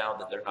differences now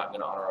that they're not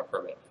going to honor a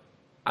permit.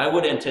 I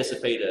would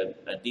anticipate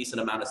a decent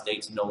amount of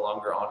states no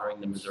longer honoring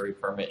the Missouri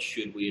permit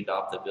should we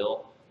adopt the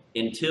bill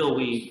until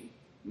we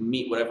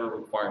meet whatever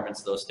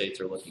requirements those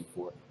states are looking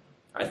for.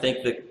 I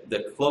think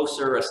the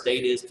closer a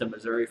state is to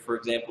Missouri, for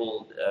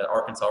example,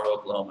 Arkansas or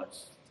Oklahoma,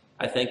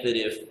 I think that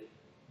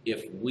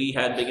if we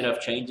had big enough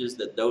changes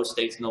that those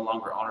states no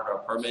longer honored our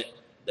permit,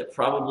 that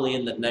probably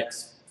in the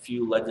next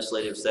few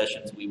legislative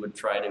sessions we would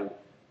try to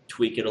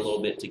tweak it a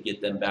little bit to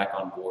get them back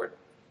on board.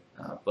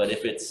 But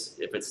if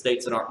it's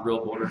states that aren't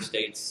real border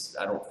states,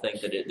 I don't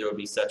think that there would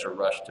be such a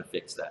rush to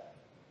fix that.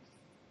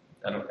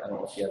 I don't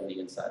know if you have any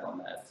insight on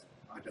that.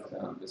 I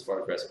don't. As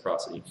far as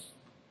reciprocity.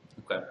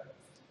 Okay.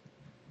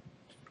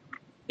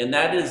 And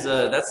that is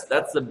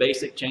that's the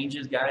basic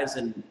changes, guys.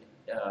 And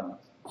I'm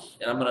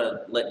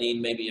gonna let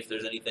Dean maybe if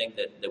there's anything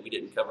that we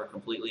didn't cover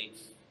completely.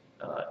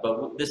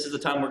 But this is the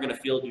time we're gonna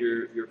field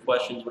your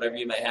questions, whatever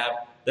you may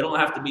have. They don't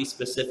have to be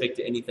specific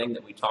to anything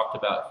that we talked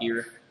about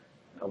here.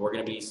 We're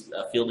gonna be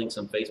fielding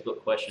some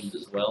Facebook questions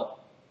as well.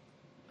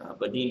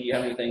 But Dean, do you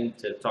have anything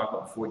to talk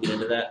about before we get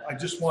into that? I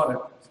just want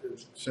to,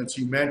 since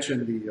you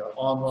mentioned the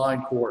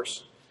online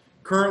course,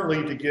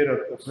 currently to get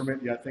a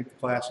permit, I think the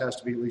class has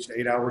to be at least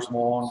 8 hours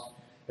long,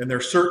 and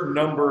there's a certain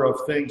number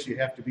of things you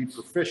have to be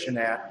proficient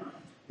at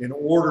in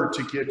order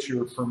to get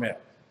your permit.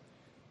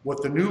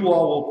 What the new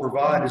law will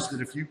provide is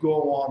that if you go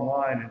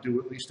online and do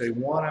at least a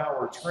 1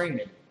 hour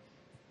training,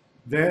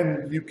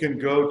 then you can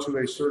go to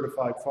a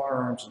certified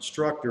firearms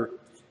instructor,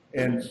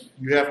 and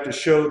you have to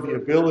show the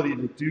ability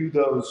to do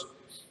those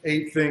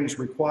 8 things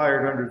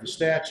required under the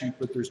statute,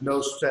 but there's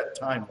no set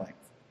time length.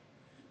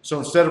 So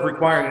instead of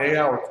requiring an 8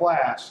 hour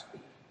class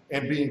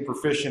and being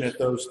proficient at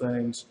those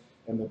things,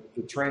 and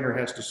the trainer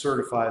has to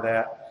certify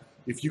that,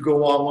 if you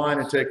go online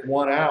and take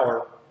 1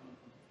 hour,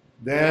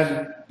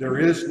 then there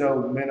is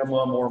no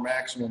minimum or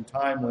maximum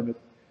time limit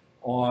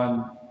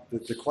on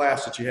the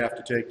class that you have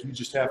to take. You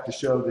just have to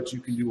show that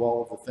you can do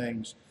all of the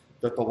things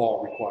that the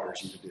law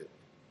requires you to do.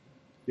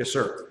 Yes,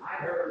 sir.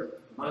 I heard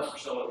a month or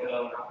so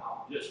ago, and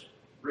I'll just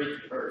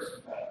briefly heard,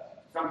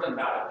 something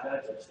about a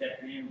judge that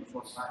stepped in was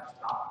going to try to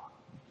stop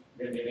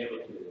them being able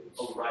to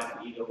override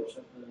the veto or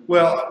something.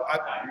 Well,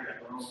 I hear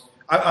that wrong.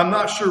 I'm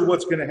not sure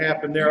what's going to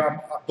happen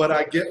there, but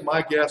I get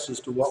my guess as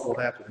to what will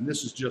happen, and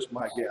this is just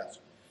my guess,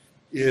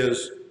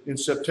 is in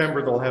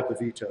September they'll have the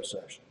veto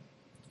session.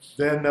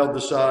 Then they'll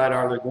decide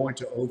are they going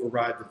to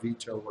override the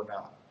veto or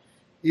not.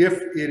 If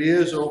it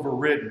is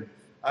overridden,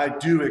 I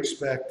do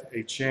expect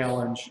a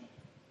challenge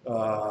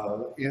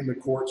in the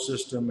court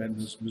system, and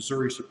the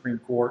Missouri Supreme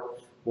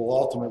Court will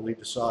ultimately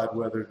decide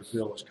whether the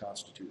bill is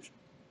constitutional.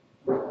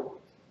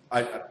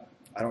 I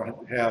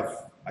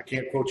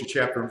can't quote you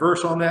chapter and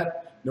verse on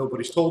that.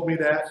 Nobody's told me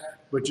that,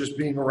 but just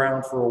being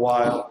around for a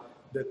while,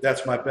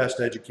 that's my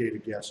best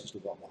educated guess as to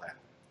what will happen.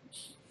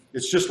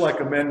 It's just like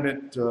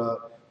Amendment, I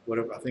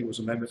think it was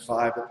Amendment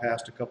 5 that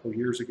passed a couple of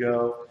years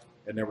ago,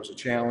 and there was a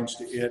challenge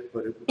to it,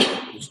 but it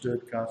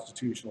withstood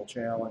constitutional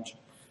challenge.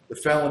 The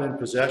felon in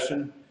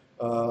possession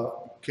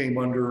came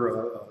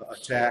under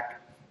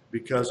attack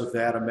because of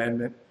that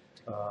amendment,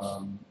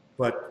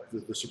 but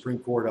the Supreme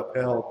Court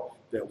upheld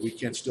that we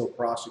can still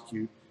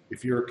prosecute.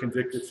 If you're a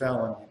convicted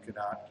felon, you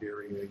cannot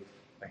carry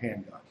a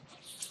handgun.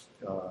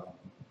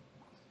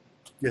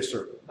 Yes,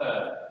 sir.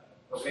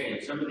 Okay,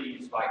 and some of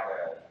these, like,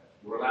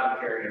 we're allowed to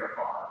carry in our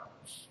car.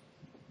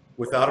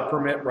 Without a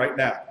permit right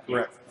now,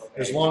 correct. Okay.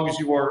 As long as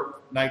you are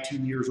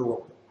 19 years or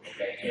older.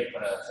 Okay, if,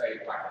 say,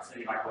 like a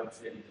city like Webb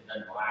City that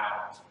doesn't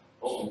allow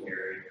open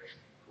carry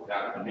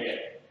without a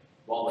permit,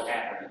 what would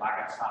happen if I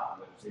got stopped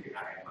in Webb City and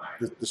I had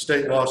mine? The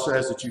state law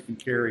says that you can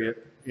carry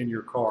it in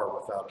your car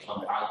without a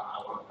permit.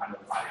 I want to kind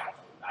of find out.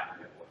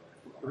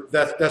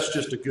 That's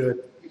just a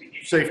good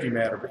safety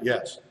matter, but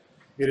yes,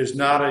 it is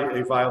not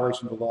a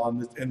violation of the law,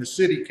 and the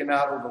city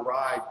cannot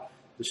override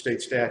the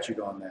state statute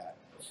on that.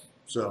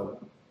 So,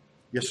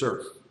 yes,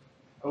 sir.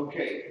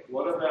 Okay,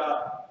 what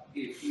about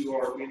if you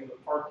are in the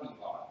parking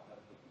lot of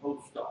the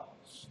post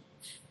office,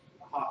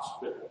 the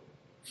hospital,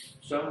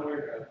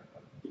 somewhere,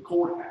 the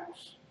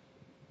courthouse?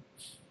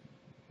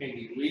 Can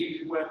you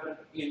leave your weapon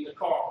in the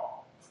car?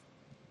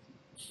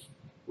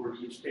 Where do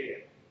you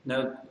stand?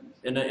 No,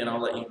 and I'll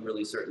let you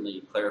really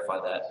certainly clarify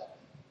that.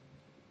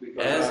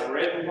 Because I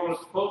read one at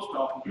the post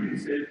office that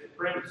says the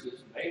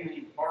premises may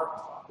need parking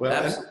lot.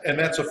 Well, and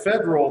that's a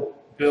federal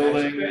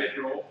building That's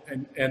federal.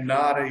 and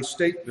not a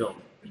state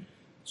building.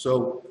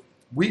 So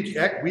we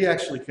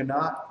actually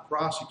cannot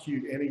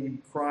prosecute any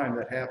crime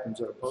that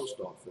happens at a post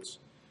office.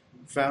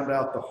 Found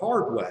out the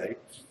hard way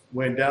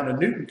when down in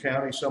Newton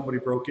County somebody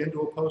broke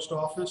into a post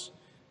office.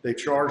 They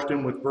charged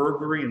him with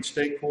burglary in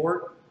state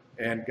court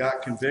and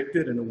got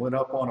convicted, and it went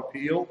up on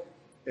appeal.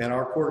 And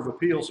our Court of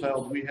Appeals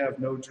held we have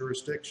no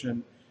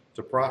jurisdiction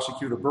to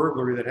prosecute a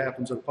burglary that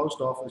happens at a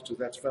post office because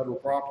that's federal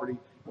property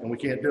and we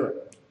can't do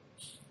it.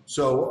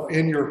 So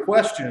in your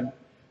question,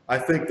 I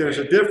think there's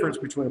a difference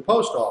between a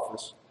post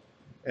office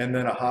and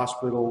then a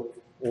hospital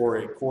or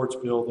a courts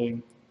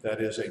building that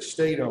is a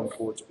state-owned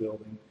courts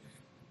building,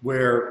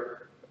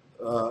 where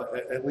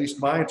at least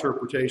my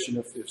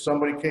interpretation, if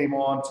somebody came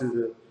on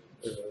to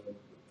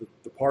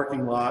the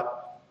parking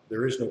lot,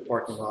 there is no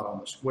parking lot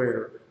on the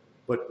square,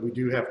 but we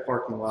do have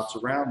parking lots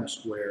around the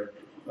square,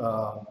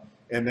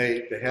 and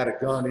they had a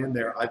gun in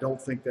there, I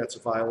don't think that's a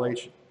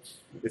violation.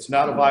 It's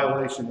not a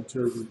violation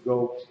until you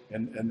go,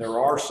 and there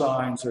are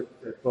signs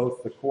at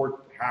both the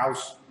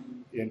courthouse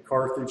in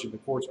Carthage and the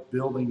courts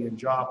building in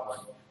Joplin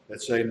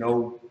that say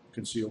no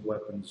concealed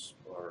weapons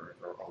are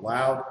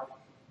allowed.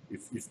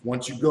 If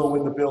once you go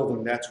in the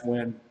building, that's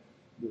when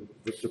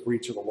the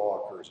breach of the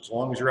law occurs. As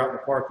long as you're out in the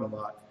parking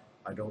lot,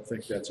 I don't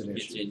think that's an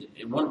issue.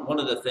 One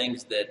of the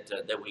things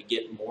that we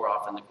get more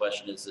often the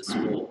question is the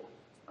school.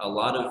 A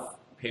lot of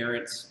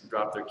parents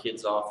drop their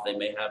kids off. They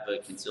may have a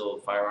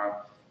concealed firearm.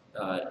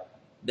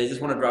 They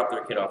just want to drop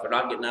their kid off. They're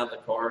not getting out of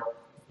the car.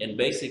 And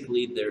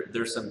basically,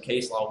 there's some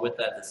case law with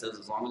that says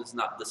as long as it's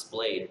not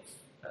displayed,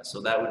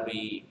 so that would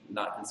be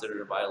not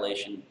considered a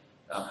violation.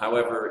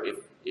 However,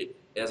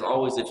 as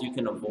always, if you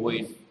can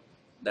avoid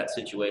that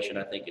situation,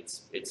 I think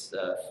it's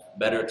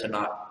better to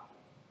not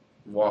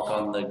walk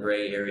on the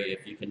gray area.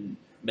 If you can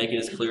make it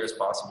as clear as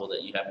possible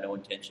that you have no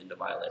intention to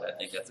violate, I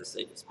think that's the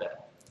safest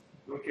bet.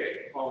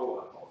 Okay, follow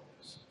up on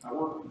this. I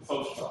work at the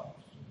post office.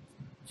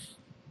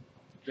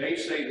 They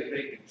say that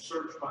they can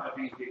search my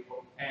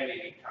vehicle at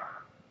any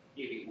time,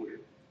 anywhere.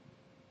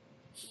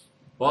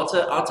 Well,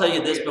 I'll tell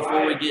you this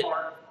before we get.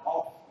 Park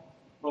off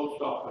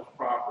post office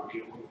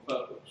property on a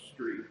public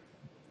street,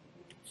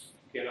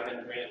 can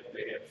I grant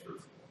they have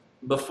search?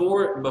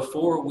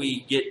 Before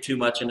we get too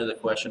much into the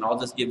question, I'll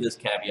just give this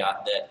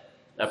caveat that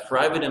a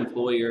private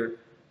employer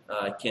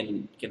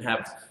can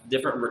have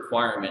different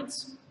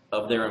requirements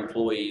of their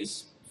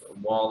employees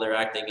while they're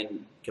acting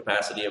in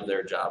capacity of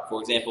their job.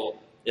 For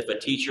example, if a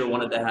teacher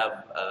wanted to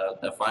have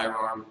a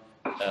firearm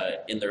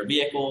in their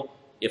vehicle,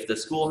 if the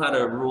school had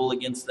a rule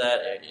against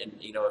that, and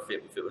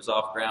if it was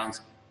off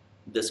grounds,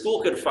 the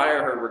school could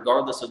fire her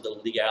regardless of the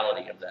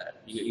legality of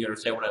that. You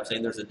understand what I'm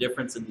saying? There's a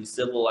difference in the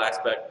civil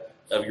aspect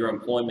of your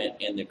employment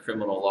and the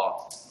criminal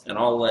law. And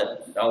I'll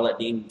let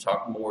Dean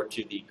talk more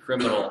to the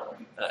criminal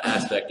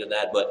aspect of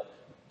that. But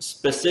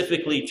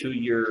specifically to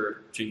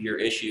your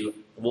issue,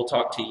 we'll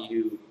talk to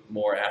you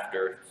more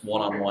after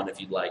one-on-one if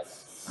you'd like.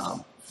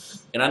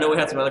 And I know we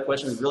had some other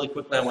questions. Really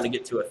quickly, I want to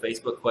get to a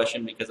Facebook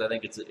question because I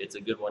think it's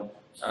a good one.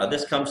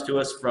 This comes to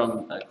us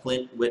from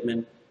Clint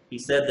Whitman. He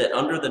said that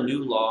under the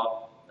new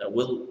law,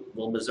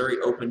 will Missouri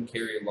open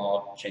carry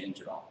law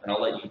change at all? And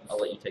I'll let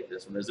you take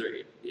this one.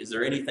 Is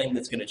there anything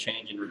that's going to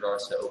change in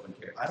regards to open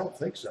carry? I don't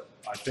think so.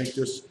 I think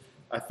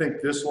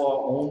this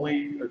law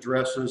only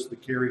addresses the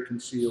carry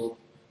concealed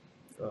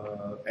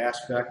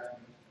aspect,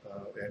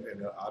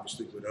 and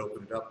obviously would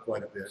open it up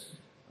quite a bit.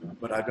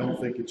 But I don't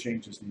think it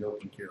changes the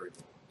open carry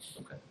law.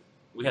 Okay.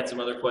 We had some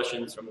other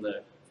questions from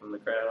the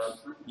crowd.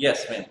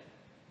 Yes, ma'am.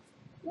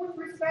 With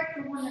respect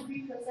to when the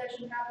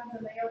depossession happens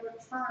and they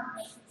overturn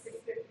Section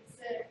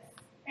 656,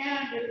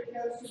 and if it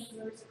goes to the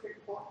Missouri Supreme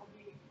Court to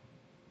be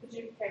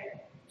adjudicated,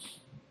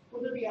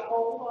 will there be a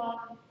hold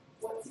on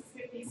what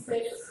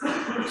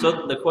 656?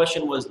 So the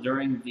question was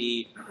during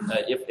the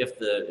if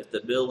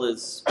the bill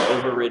is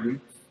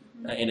overridden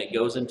and it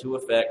goes into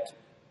effect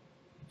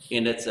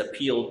and it's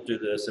appealed to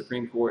the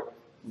Supreme Court,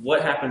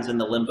 what happens in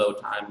the limbo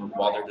time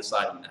while they're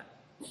deciding that?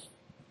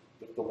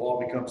 The law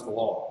becomes the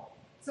law.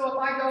 So if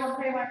I go and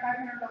pay my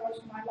 $500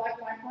 for my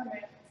lifeline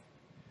permit,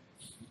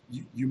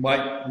 You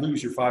might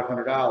lose your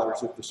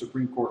 $500 if the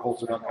Supreme Court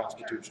holds it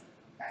unconstitutional.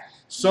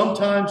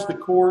 Sometimes the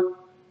court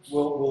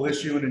will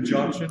issue an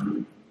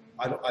injunction.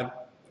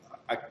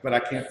 But I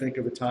can't think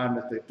of a time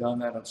that they've done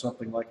that on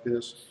something like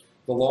this.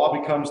 The law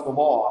becomes the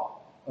law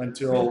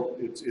until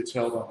it's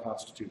held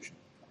unconstitutional.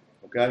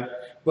 Okay?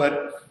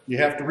 But you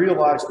have to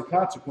realize the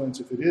consequence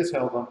if it is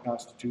held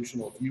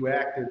unconstitutional. If you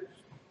acted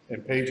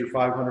and paid your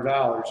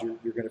 $500,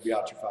 you're going to be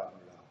out your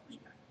 $500.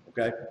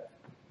 Okay?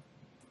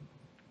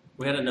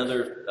 We had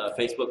another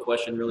Facebook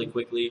question really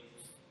quickly.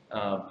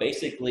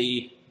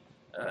 Basically,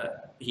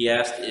 he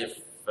asked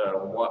if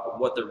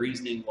what the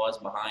reasoning was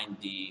behind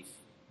the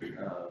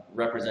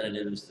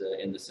representatives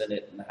in the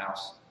Senate and the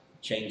House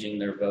changing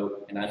their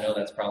vote. And I know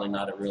that's probably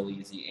not a real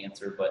easy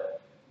answer,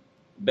 but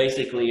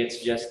basically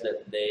it's just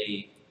that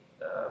they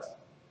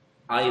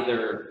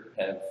either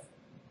have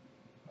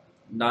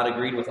not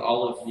agreed with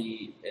all of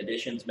the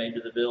additions made to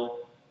the bill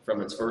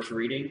from its first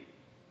reading,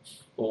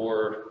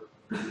 or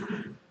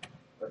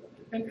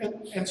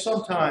And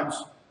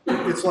sometimes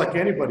it's like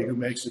anybody who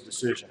makes a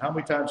decision. How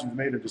many times you've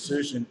made a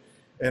decision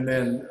and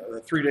then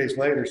 3 days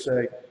later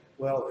say,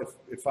 well,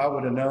 if I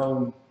would have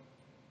known,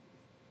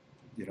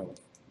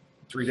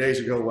 3 days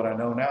ago what I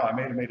know now, I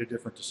may have made a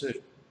different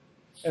decision.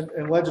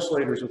 And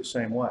legislators are the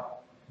same way.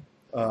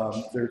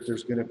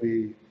 There's going to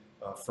be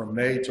from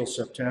May till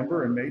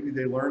September, and maybe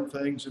they learn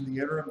things in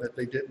the interim that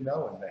they didn't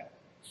know in May.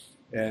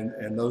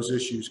 And those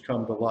issues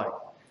come to light.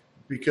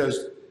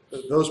 Because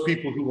those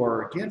people who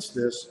are against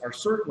this are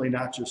certainly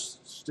not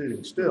just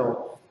sitting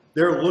still.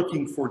 They're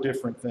looking for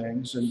different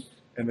things, and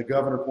the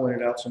governor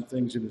pointed out some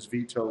things in his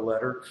veto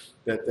letter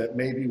that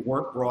maybe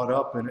weren't brought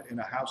up in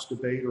a House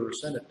debate or a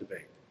Senate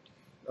debate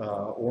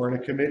or in a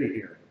committee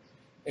hearing.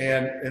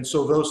 And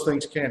so those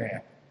things can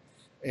happen.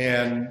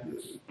 And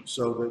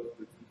so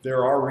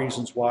there are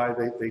reasons why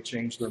they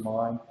change their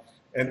mind.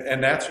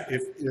 And that's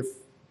if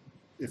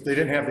they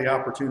didn't have the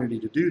opportunity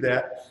to do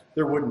that,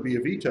 there wouldn't be a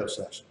veto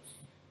session.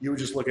 You would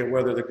just look at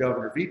whether the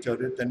governor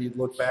vetoed it, then you'd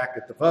look back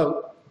at the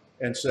vote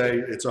and say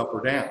it's up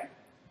or down.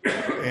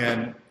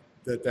 And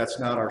that's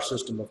not our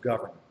system of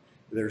government.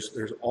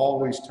 There's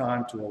always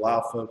time to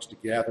allow folks to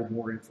gather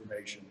more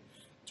information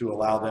to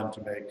allow them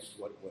to make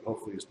what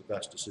hopefully is the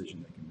best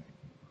decision they can make.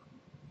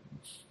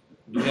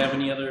 Do you have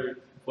any other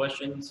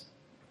questions?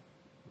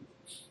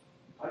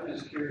 I'm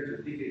just curious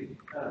if you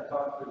could kind of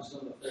talk through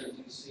some of the things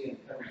he's seeing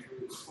coming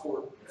through the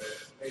court,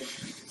 maybe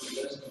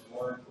lessons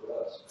learned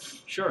for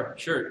us. Sure.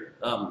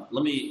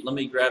 Let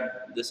me grab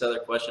this other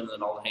question, and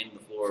then I'll hand the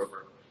floor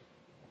over.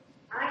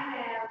 I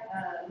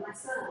have, my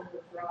son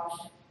was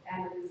robbed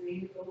out of his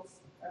vehicles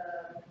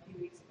a few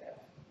weeks ago.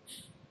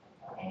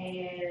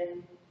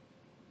 And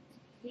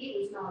he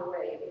was not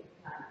aware it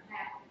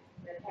happened.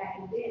 That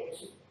happened then.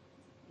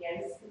 He had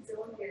his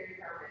conceal and carry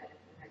permit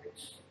and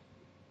everything.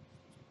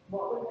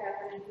 What would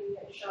happen if he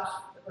had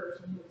shot the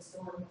person who was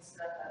storing his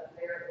stuff out of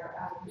there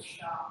or out of his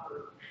shop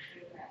or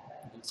doing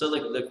that? So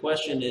the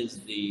question is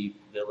the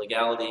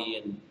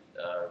legality and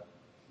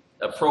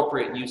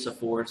appropriate use of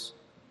force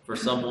for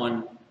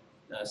someone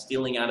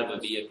stealing out of a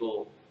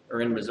vehicle,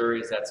 or in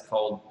Missouri that's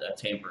called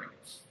tampering.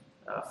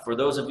 For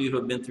those of you who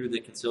have been through the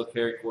concealed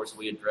carry course,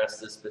 we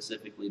addressed this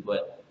specifically,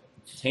 but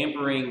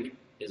tampering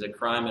is a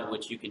crime in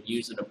which you can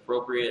use an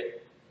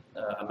appropriate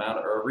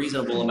amount or a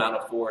reasonable amount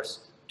of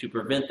force to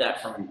prevent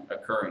that from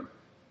occurring.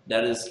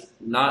 That is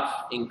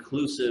not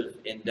inclusive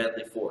in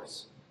deadly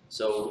force.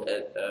 So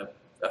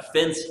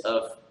offense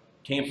of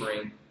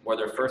tampering,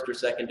 whether first or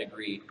second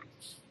degree,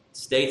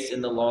 states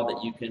in the law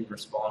that you can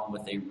respond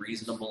with a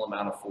reasonable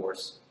amount of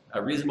force,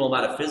 a reasonable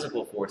amount of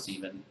physical force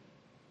even.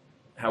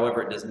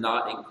 However, it does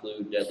not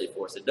include deadly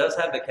force. It does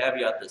have the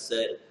caveat that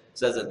says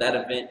that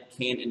event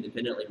can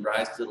independently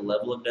rise to the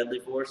level of deadly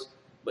force,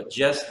 but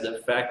just the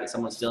fact that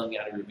someone's stealing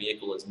out of your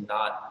vehicle is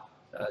not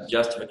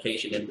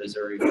justification in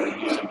Missouri for the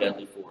use of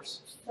deadly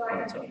force. So I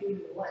have to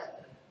do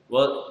what?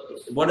 Well,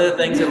 one of the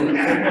things that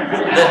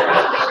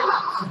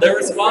their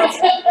response,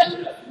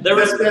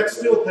 That's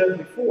still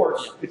deadly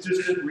force. It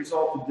just didn't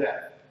result in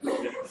death.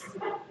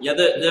 yeah,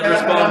 the And I'm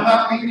response.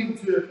 not meaning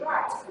to.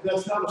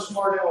 That's not a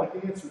smart aleck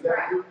answer.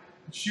 That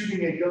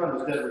shooting a gun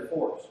is deadly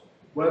force.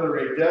 Whether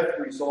a death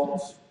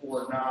results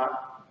or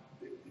not,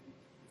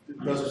 it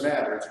doesn't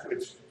matter.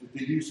 It's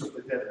the use of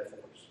the deadly force.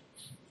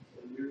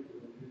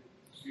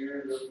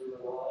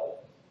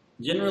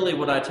 Generally,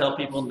 what I tell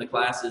people in the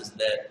class is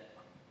that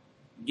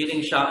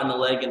getting shot in the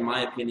leg, in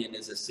my opinion,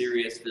 is a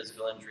serious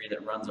physical injury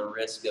that runs a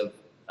risk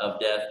of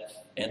death.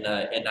 And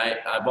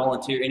I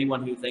volunteer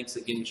anyone who thinks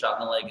that getting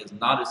shot in the leg is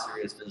not a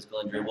serious physical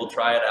injury. We'll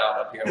try it out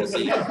up here. We'll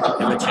see if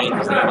it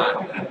changes their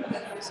mind.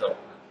 So,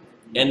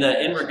 and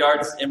in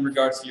regards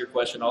to your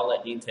question, I'll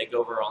let Dean take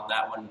over on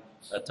that one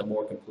to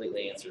more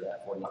completely answer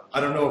that for you.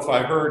 I don't know if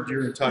I heard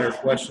your entire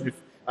question.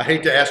 I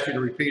hate to ask you to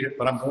repeat it,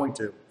 but I'm going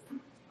to.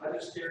 I'm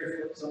just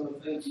curious what some of the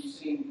things you've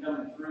seen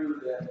coming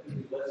through that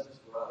could be lessons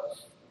for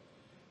us.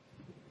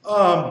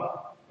 I'm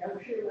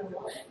sure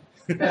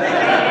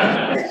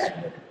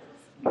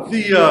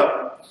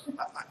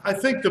I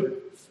think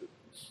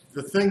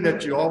the thing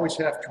that you always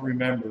have to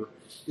remember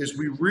is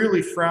we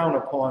really frown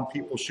upon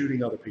people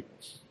shooting other people.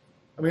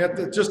 I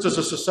mean, just as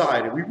a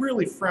society, we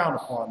really frown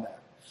upon that.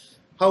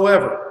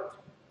 However,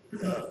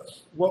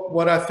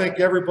 what I think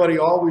everybody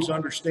always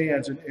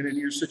understands, and in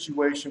your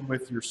situation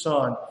with your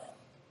son,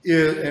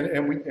 is,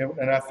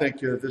 and I think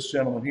this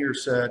gentleman here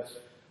said,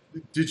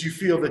 did you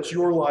feel that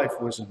your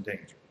life was in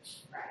danger?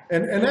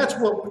 And that's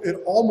what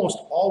it almost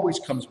always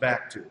comes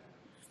back to.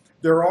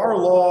 There are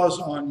laws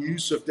on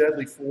use of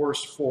deadly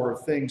force for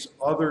things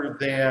other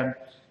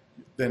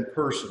than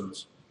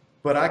persons,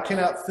 but I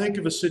cannot think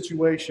of a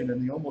situation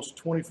in the almost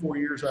 24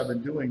 years I've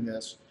been doing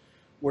this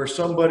where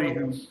somebody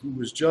who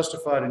was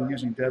justified in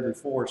using deadly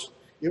force,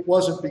 it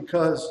wasn't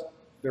because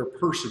their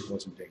person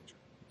was in danger.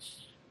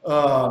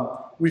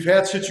 We've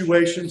had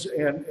situations,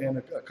 and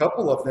a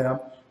couple of them,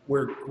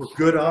 where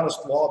good,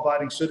 honest,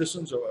 law-abiding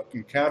citizens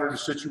encountered a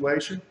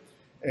situation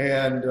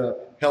and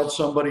held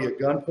somebody at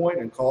gunpoint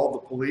and called the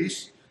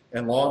police,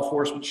 and law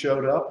enforcement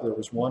showed up. There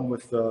was one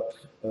with the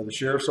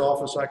sheriff's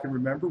office I can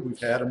remember. We've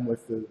had them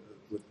with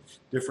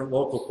different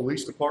local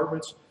police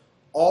departments.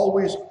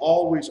 Always,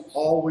 always,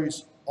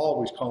 always,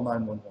 always call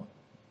 911.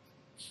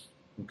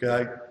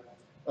 Okay?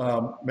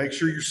 Make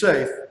sure you're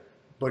safe,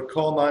 but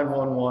call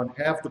 911,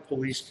 have the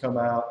police come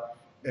out,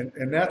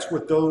 and that's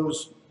what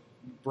those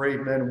brave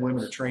men and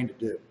women are trained to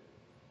do.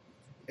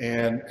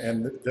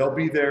 and they'll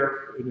be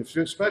there, and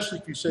especially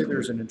if you say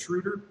there's an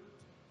intruder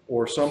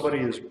or somebody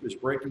is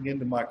breaking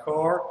into my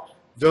car,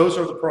 those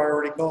are the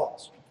priority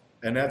calls.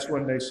 And that's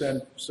when they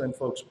send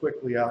folks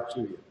quickly out to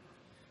you.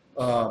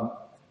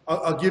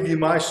 I'll give you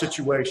my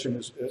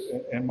situation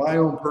and my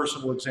own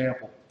personal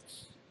example.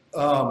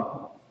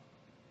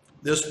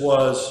 This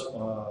was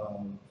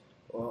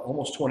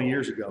almost 20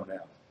 years ago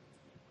now.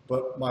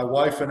 But my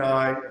wife and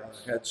I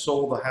had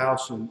sold the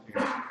house in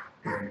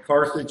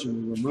Carthage,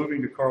 and we were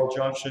moving to Carl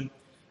Junction.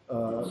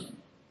 And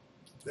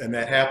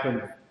that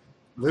happened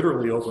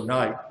literally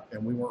overnight,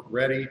 and we weren't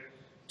ready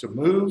to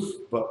move,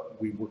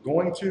 but we were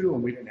going to,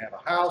 and we didn't have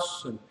a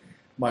house. And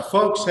my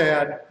folks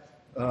had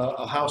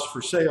a house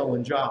for sale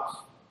in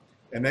Joplin,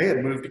 and they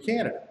had moved to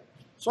Canada.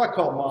 So I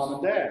called Mom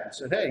and Dad and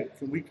said, hey,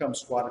 can we come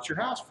squat at your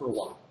house for a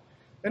while?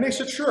 And they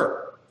said,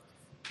 sure.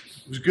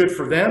 It was good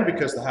for them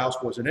because the house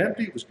wasn't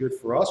empty. It was good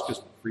for us because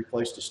it was a free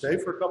place to stay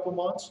for a couple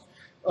months.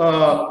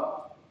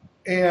 My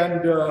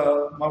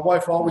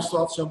wife always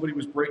thought somebody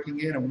was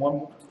breaking in, and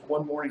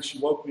one morning she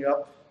woke me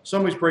up.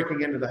 Somebody's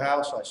breaking into the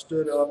house. I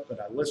stood up and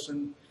I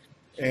listened,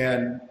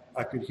 and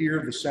I could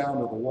hear the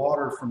sound of the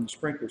water from the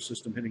sprinkler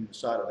system hitting the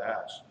side of the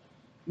house.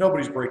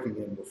 Nobody's breaking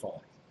in, we're fine.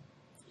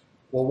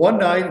 Well, one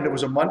night, and it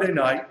was a Monday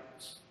night,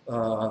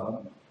 my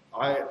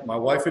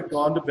wife had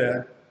gone to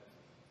bed.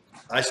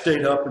 I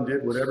stayed up and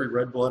did what every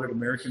red-blooded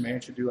American man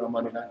should do on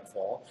Monday night in the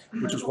fall,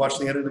 which was watch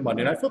the end of the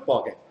Monday night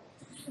football game.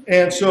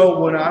 And so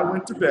when I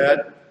went to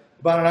bed,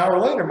 about an hour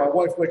later, my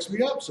wife wakes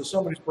me up, so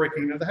somebody's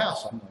breaking into the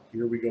house. I'm like,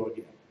 here we go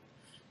again.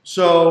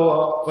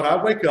 So, but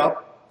I wake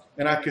up,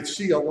 and I could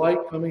see a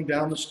light coming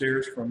down the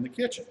stairs from the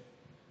kitchen.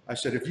 I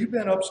said, have you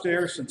been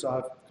upstairs since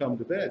I've come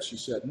to bed? She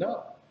said,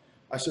 no.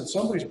 I said,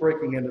 somebody's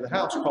breaking into the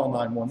house, call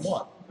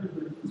 911.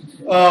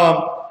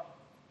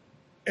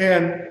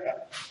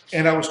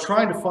 And I was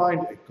trying to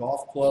find a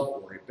golf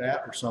club or a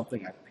bat or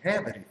something. I didn't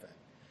have anything.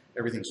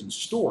 Everything's in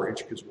storage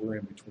because we're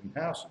in between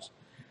houses.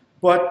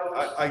 But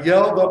I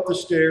yelled up the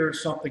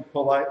stairs something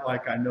polite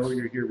like, I know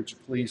you're here, would you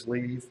please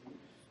leave?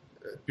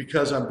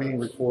 Because I'm being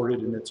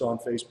recorded and it's on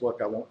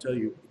Facebook, I won't tell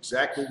you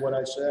exactly what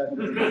I said.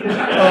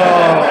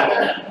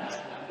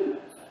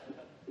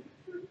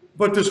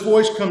 But this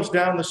voice comes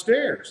down the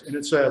stairs and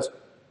it says,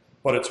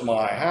 but it's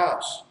my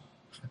house.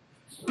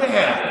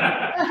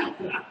 Dad,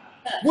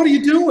 what are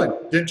you doing?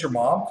 Didn't your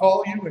mom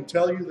call you and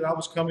tell you that I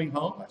was coming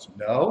home? I said,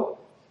 no.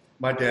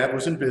 My dad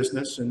was in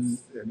business and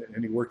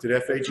he worked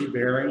at FAG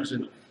Bearings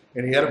and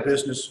he had a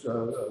business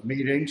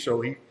meeting,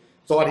 so he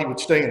thought he would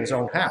stay in his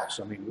own house.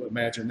 I mean,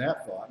 imagine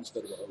that thought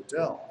instead of a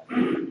hotel.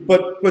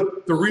 But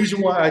the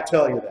reason why I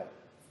tell you that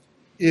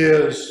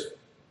is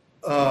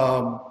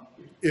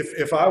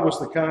if I was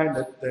the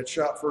kind that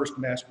shot first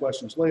and asked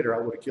questions later, I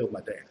would have killed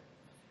my dad.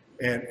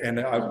 And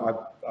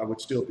I would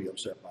still be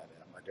upset by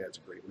that. My dad's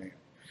a great man.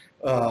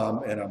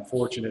 And I'm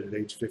fortunate at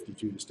age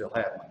 52 to still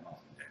have my mom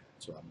and dad.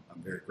 So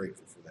I'm very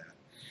grateful for that.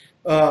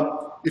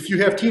 If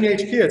you have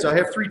teenage kids, I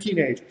have 3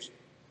 teenagers.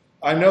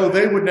 I know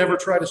they would never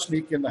try to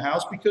sneak in the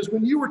house because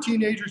when you were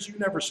teenagers, you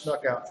never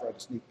snuck out and tried to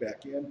sneak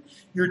back in.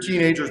 Your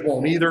teenagers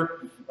won't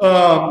either.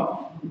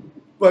 But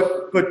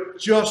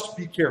just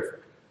be careful.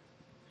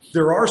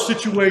 There are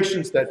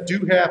situations that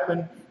do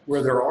happen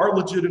where there are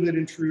legitimate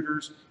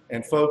intruders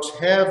and folks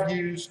have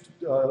used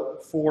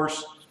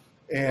force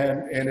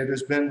and it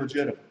has been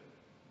legitimate.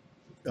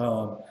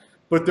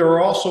 But there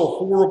are also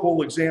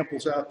horrible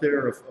examples out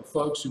there of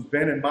folks who've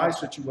been in my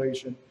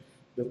situation,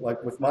 that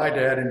like with my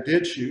dad, and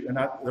did shoot. And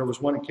there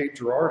was one in Cape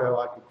Girardeau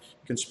I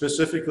can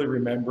specifically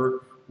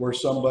remember where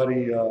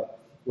somebody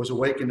was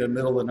awakened in the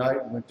middle of the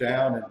night and went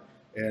down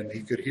and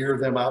he could hear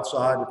them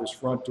outside of his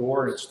front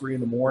door, and it's 3 in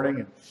the morning.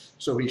 And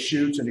so he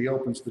shoots and he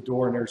opens the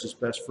door and there's his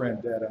best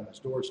friend dead on his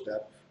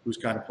doorstep who's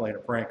kind of playing a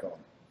prank on him.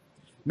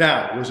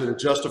 Now, was it a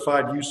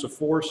justified use of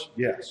force?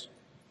 Yes.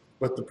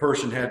 But the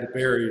person had to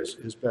bury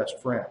his best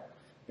friend.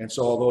 And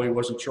so although he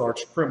wasn't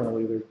charged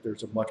criminally,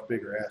 there's a much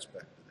bigger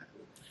aspect to that.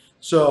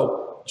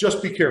 So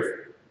just be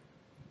careful.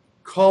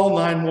 Call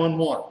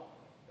 911.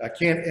 I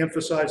can't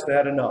emphasize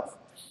that enough.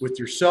 With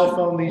your cell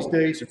phone these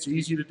days, it's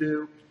easy to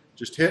do.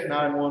 Just hit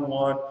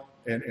 911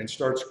 and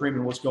start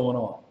screaming what's going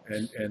on.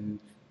 And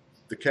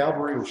the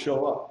cavalry will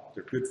show up.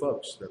 They're good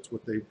folks. That's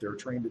what they're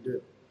trained to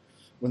do.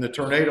 When the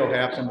tornado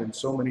happened and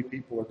so many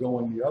people are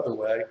going the other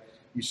way,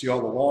 you see all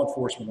the law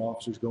enforcement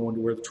officers going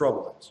to where the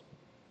trouble is.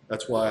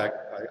 That's why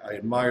I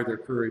admire their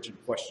courage and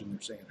question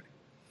their sanity.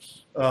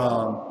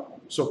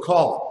 So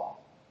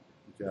call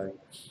them, okay?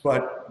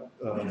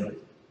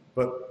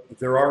 But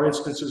there are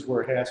instances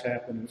where it has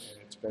happened and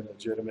it's been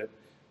legitimate.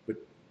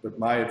 But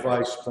my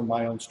advice from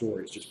my own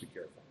story is just be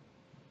careful.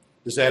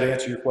 Does that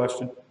answer your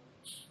question?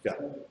 Yeah.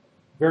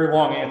 Very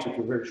long answer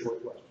to a very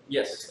short question.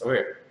 Yes, over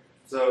here.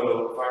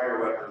 So fire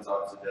weapons,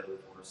 obviously deadly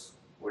force.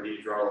 Where do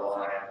you draw the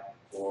line,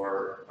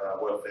 or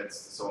what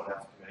offense does someone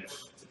have to commit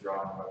to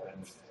drawing a weapon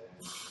and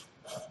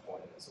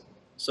pointing at someone?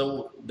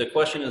 So the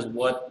question is,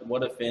 what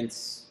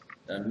offense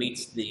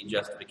meets the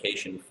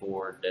justification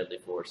for deadly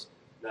force?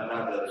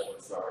 Not deadly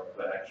force, sorry,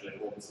 but actually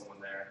holding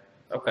someone there.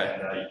 Okay.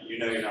 And you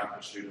know you're not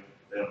going to shoot them,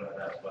 they don't know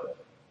that,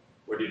 but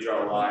where do you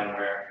draw a line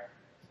where,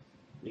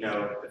 you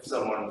know, if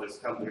someone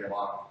just comes to your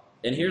lawn?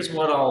 And here's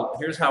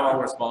how I'll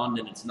respond,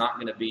 and it's not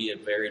going to be a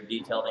very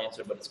detailed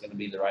answer, but it's going to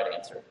be the right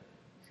answer.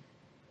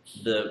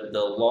 The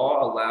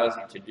law allows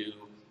you to do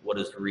what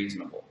is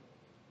reasonable.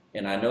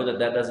 And I know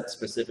that doesn't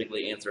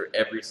specifically answer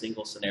every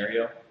single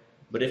scenario,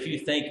 but if you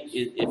think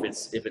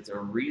if it's a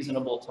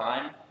reasonable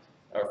time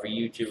for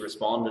you to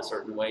respond a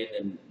certain way,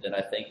 then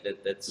I think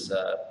that's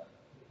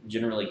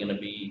generally going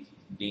to be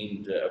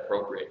deemed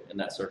appropriate in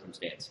that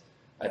circumstance.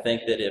 I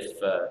think that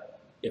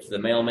if the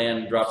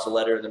mailman drops a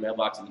letter in the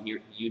mailbox and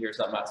you hear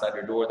something outside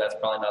your door, that's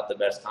probably not the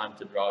best time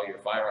to draw your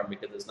firearm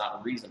because it's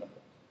not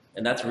reasonable.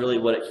 And that's really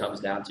what it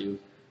comes down to.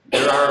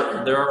 There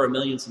are a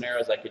million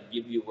scenarios I could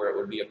give you where it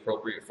would be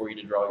appropriate for you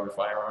to draw your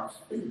firearm,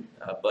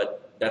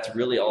 but that's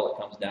really all it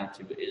comes down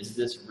to. Is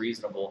this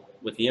reasonable?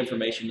 With the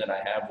information that I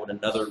have, would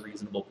another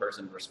reasonable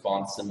person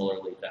respond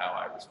similarly to how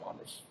I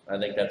responded? I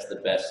think that's the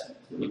best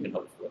you can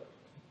hope for.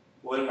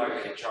 What am I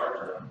going to charge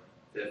them?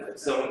 If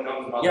someone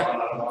comes to my Yeah.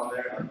 lawn, I'm on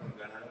there, I'm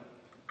going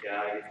to,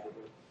 yeah, I get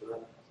for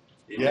them.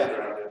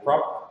 Yeah,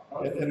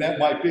 and that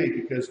might be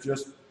because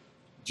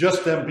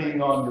just them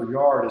being on your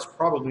yard is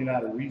probably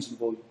not a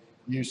reasonable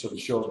use of a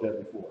show of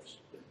deadly force.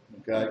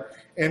 Okay,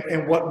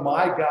 and what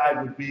my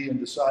guide would be in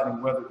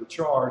deciding whether to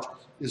charge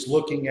is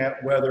looking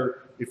at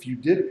whether if you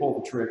did pull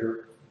the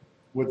trigger,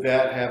 would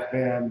that have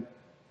been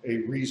a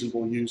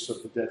reasonable use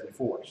of the deadly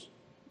force?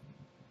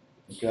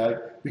 Okay,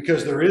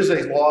 because there is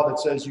a law that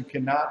says you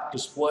cannot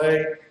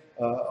display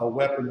a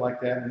weapon like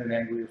that in an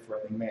angry or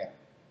threatening manner.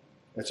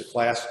 It's a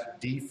Class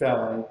D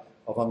felony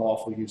of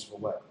unlawful use of a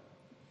weapon.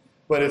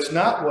 But it's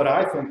not what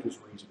I think is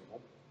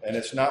reasonable, and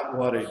it's not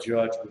what a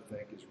judge would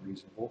think is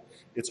reasonable.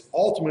 It's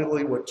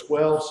ultimately what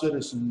 12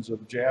 citizens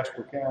of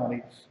Jasper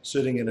County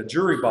sitting in a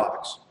jury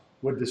box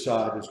would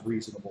decide is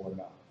reasonable or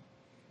not.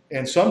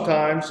 And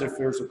sometimes if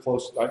there's a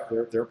close,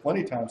 there are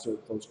plenty of times there are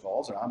close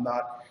calls, and I'm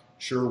not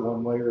sure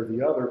one way or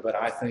the other, but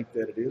I think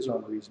that it is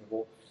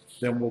unreasonable,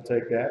 then we'll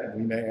take that and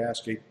we may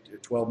ask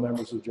 12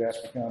 members of the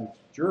Jasper County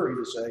jury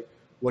to say,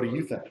 what do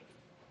you think?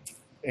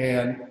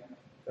 And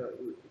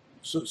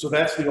so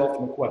that's the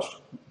ultimate question,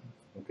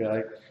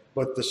 okay?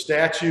 But the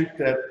statute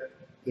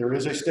there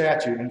is a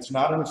statute, and it's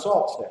not an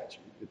assault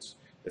statute.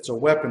 It's a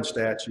weapon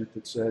statute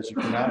that says you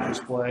cannot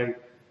display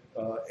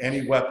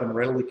any weapon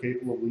readily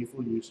capable of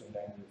lethal use in an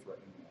angry or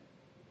threatening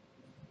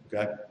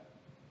manner. Okay?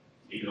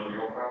 Even on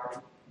your own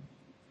property?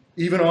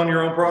 Even on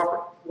your own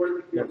property. What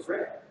if you're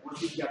threat? What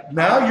if you've got-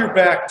 Now you're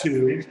back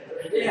to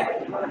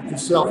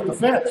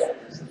self-defense.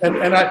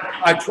 And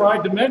I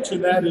tried to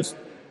mention that is,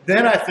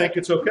 then I think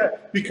it's okay.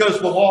 Because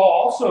the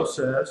law also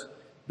says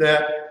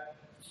that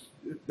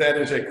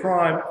is a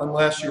crime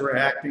unless you're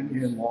acting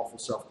in lawful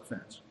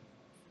self-defense.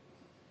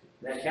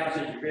 That counts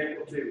as your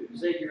vehicle too.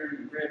 Say you're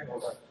in your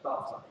vehicle, like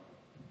stop sign.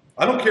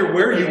 I don't care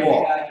where you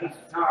are. You got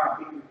a tire,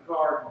 get in your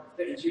car, and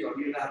fit you,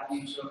 you're allowed to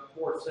use some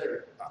force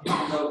there.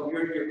 Even though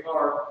you're in your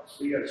car,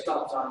 you got a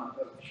stop sign on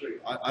the street.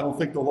 I don't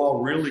think the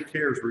law really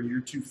cares where your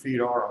 2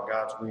 feet are on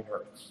God's green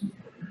earth.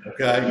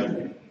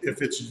 Okay?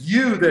 If it's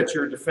you that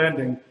you're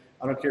defending,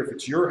 I don't care if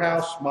it's your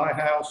house, my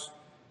house,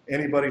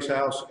 anybody's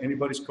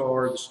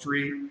car, the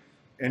street,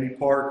 any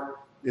park.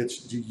 It's,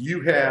 do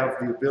you have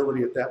the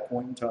ability at that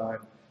point in time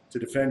to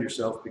defend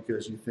yourself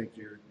because you think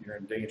you're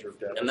in danger of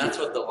death? And that's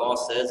what the law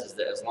says, is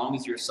that as long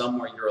as you're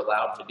somewhere you're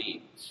allowed to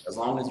be, as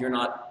long as you're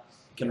not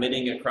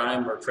committing a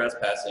crime or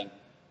trespassing,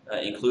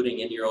 including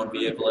in your own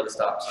vehicle at a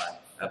stop sign.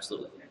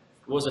 Absolutely.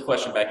 What was the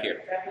question back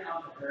here? Backing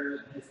on the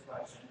earlier his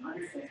question,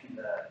 understanding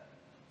the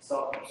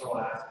self-control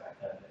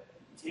aspect of it,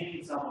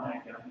 detaining someone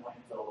at gunpoint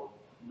until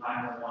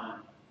 911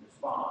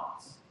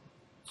 response,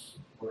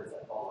 where does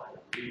that fall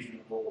under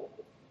reasonable?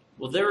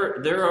 Well,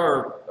 there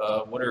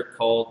are what are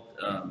called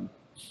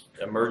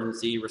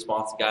emergency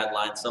response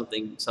guidelines,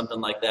 something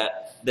like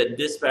that. That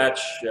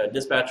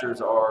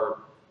dispatchers are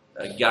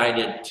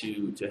guided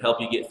to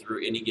help you get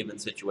through any given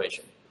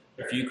situation.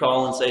 If you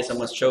call and say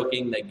someone's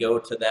choking, they go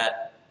to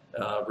that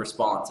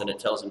response, and it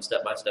tells them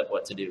step by step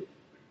what to do.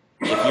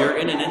 If you're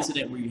in an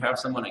incident where you have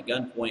someone at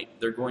gunpoint,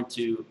 they're going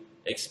to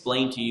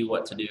explain to you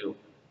what to do,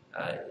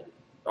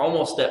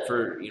 almost step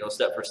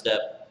for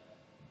step.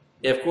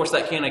 Of course,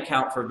 that can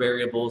account for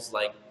variables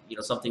like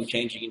something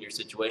changing in your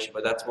situation,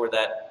 but that's where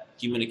that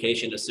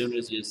communication, as soon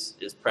as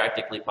is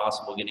practically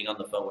possible, getting on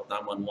the phone with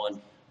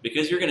 911,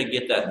 because you're going to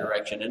get that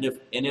direction. And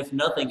if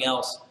nothing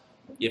else,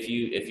 if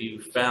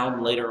you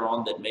found later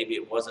on that maybe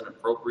it wasn't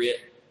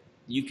appropriate,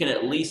 you can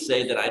at least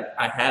say that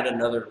I had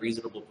another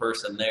reasonable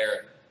person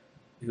there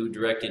who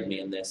directed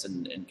me in this,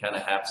 and kind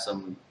of have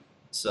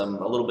a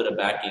little bit of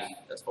backing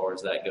as far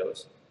as that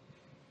goes.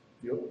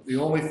 The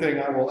only thing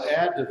I will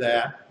add to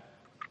that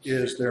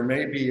is there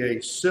may be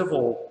a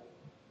civil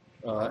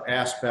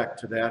aspect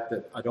to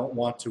that I don't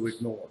want to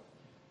ignore.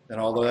 And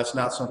although that's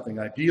not something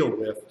I deal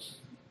with,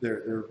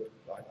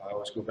 I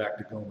always go back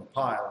to Gomer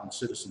Pyle and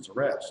citizen's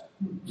arrest.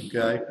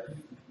 Okay,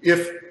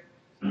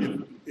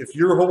 if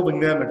you're holding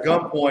them at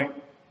gunpoint,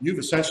 you've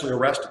essentially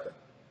arrested them.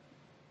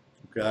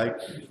 Okay,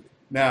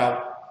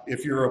 now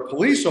If you're a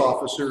police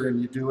officer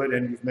and you do it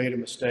and you've made a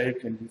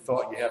mistake and you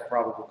thought you had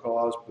probable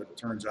cause, but it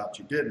turns out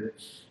you didn't,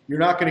 you're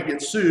not going to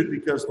get sued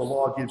because the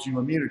law gives you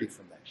immunity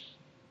from that.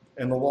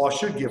 And the law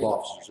should give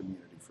officers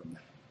immunity from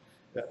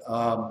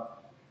that.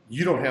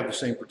 You don't have the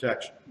same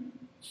protection.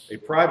 A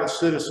private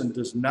citizen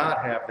does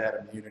not have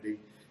that immunity,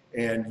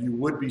 and you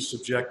would be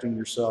subjecting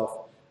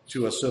yourself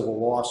to a civil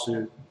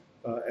lawsuit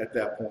at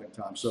that point in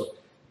time. So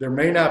there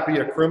may not be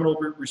a criminal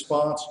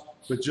response,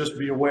 but just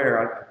be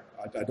aware.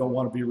 I don't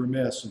want to be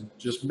remiss in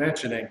just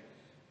mentioning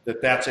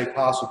that that's a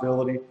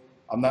possibility.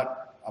 I'm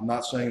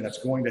not saying that's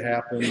going to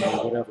happen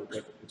or whatever,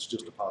 but it's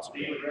just a So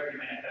possibility. you would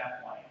recommend at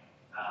that point,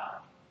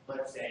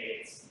 let's say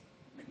it's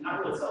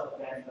not really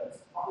self-defense,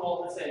 but,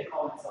 well, let's say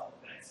calling it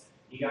self-defense.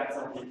 You got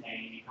someone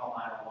detained, you call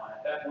 911.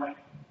 At that point,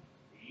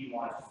 you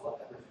want to just let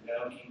that person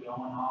go, keep going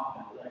off,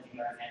 and let you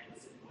guys handle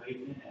the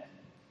situation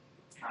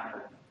and kind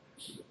of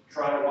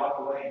try to walk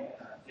away and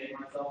save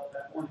myself at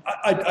that point?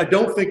 I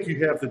don't think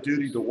you have the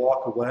duty to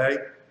walk away.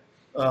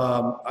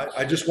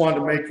 I just wanted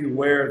to make you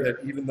aware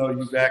that even though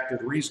you've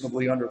acted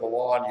reasonably under the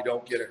law and you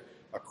don't get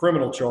a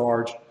criminal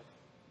charge,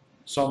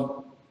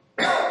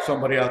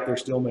 somebody out there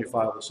still may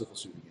file a civil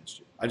suit against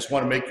you. I just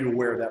want to make you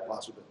aware of that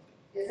possibility.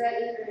 Is that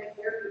even if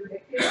they're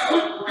convicted?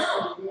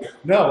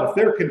 No, if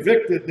they're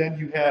convicted, then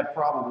you had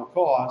probable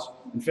cause.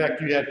 In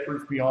fact, you had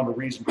proof beyond a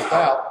reasonable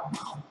doubt.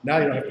 Now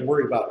you don't have to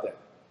worry about that.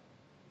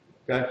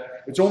 Okay?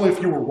 It's only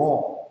if you were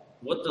wrong.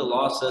 What the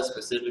law says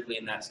specifically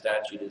in that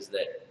statute is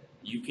that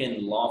you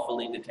can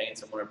lawfully detain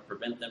someone or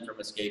prevent them from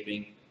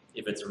escaping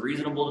if it's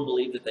reasonable to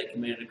believe that they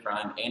committed a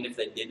crime and if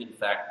they did in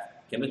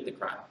fact commit the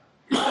crime.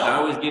 And I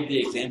always give the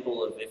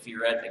example of if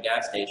you're at a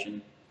gas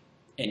station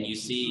and you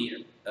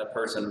see a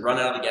person run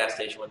out of the gas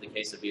station with a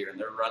case of beer and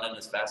they're running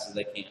as fast as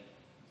they can.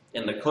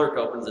 And the clerk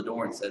opens the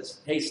door and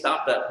says, "Hey,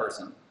 stop that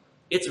person."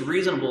 It's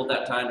reasonable at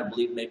that time to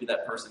believe maybe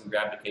that person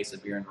grabbed a case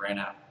of beer and ran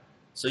out.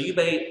 So you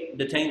may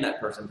detain that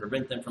person,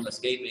 prevent them from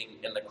escaping,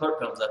 and the clerk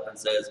comes up and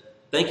says,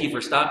 "Thank you for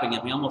stopping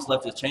him. He almost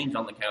left his change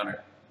on the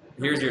counter.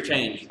 Here's your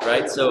change,"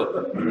 right?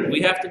 So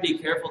we have to be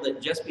careful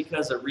that just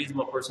because a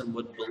reasonable person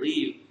would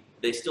believe,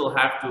 they still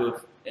have to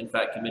have, in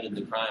fact, committed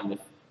the crime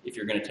if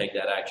you're going to take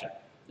that action.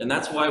 And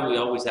that's why we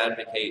always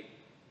advocate,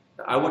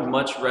 I would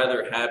much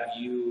rather have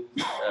you,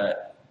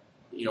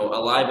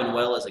 alive and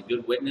well as a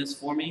good witness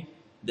for me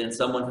than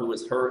someone who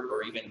was hurt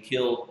or even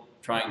killed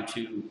trying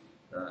to,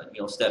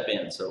 step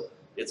in. So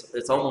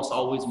it's almost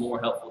always more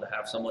helpful to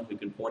have someone who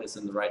can point us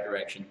in the right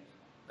direction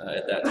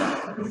at that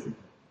time.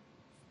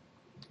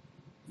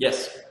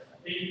 Yes?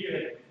 I think you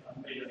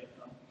had made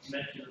a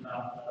mention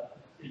about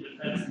in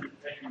defense of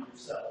protecting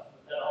yourself,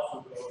 but that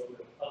also goes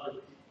with other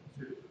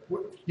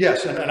people too.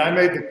 Yes, and I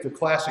made the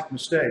classic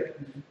mistake,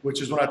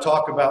 which is when I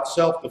talk about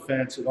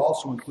self-defense, it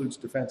also includes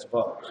defense of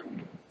others.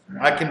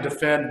 I can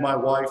defend my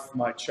wife,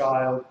 my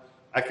child.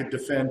 I could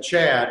defend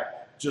Chad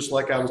just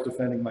like I was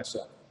defending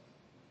myself.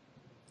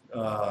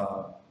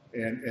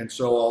 And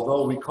so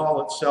although we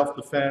call it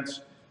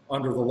self-defense,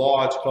 under the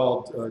law it's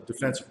called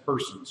defense of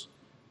persons,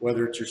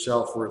 whether it's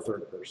yourself or a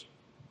third person.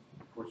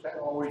 Of course, that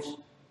always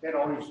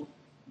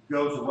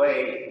goes away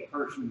if the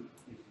person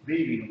is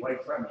leaving away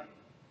from you.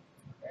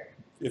 Okay?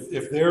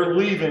 If they're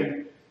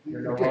leaving,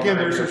 again,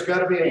 there's got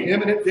to be an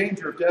imminent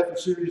danger of death or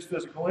serious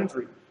physical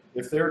injury.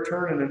 If they're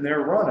turning and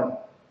they're running,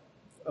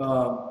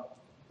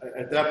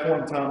 at that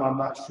point in time, I'm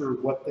not sure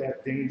what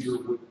that danger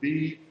would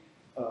be.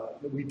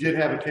 We did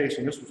have a case,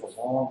 and this was a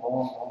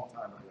long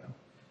time ago.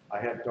 I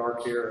had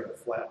dark hair and a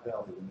flat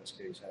belly when this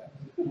case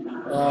happened.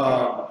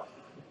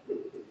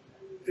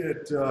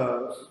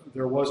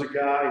 There was a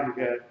guy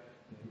there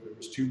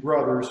was two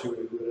brothers who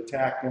had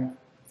attacked him,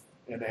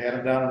 and they had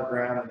him down on the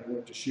ground, and they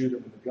went to shoot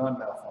him, and the gun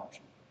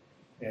malfunctioned.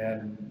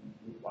 And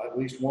at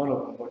least one of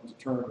them went to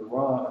turn to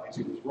run. As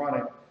he was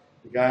running,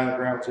 the guy on the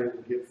ground was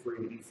able to get free,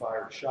 and he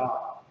fired a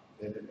shot,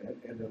 and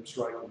ended up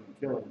striking and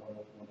killing one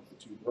of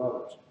the two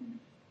brothers.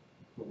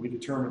 But we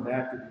determined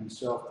that to be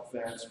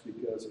self-defense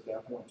because at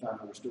that point in time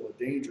there was still a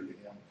danger to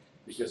him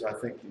because I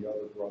think the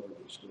other brother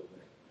was still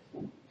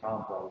there.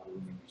 Tom probably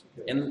remembers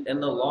the case.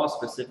 And the law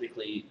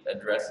specifically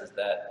addresses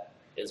that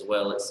as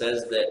well. It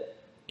says that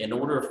in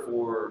order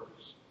for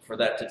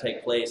that to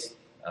take place,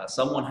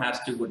 someone has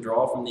to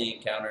withdraw from the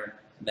encounter,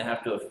 and they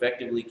have to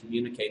effectively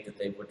communicate that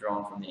they've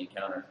withdrawn from the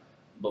encounter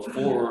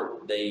before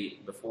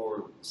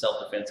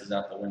self-defense is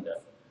out the window.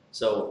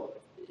 So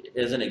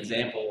as an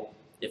example,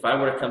 if I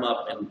were to come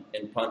up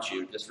and punch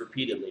you just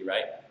repeatedly,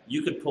 right,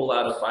 you could pull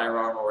out a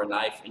firearm or a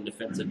knife in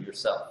defense of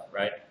yourself,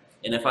 right?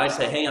 And if I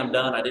say, "Hey, I'm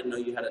done, I didn't know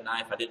you had a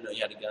knife, I didn't know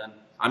you had a gun,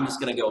 I'm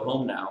just going to go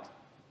home now,"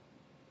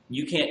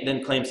 you can't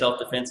then claim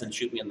self-defense and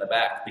shoot me in the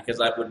back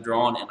because I've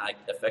withdrawn and I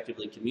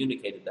effectively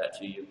communicated that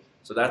to you.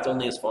 So that's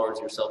only as far as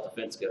your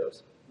self-defense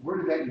goes. Where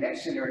did that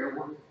next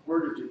scenario,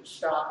 where does it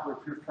stop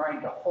if you're trying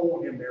to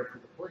hold him there for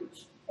the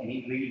police and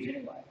he leaves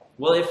anyway?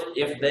 Well, if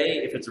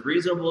it's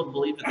reasonable to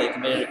believe that they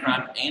committed a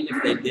crime, and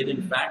if they did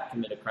in fact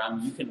commit a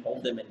crime, you can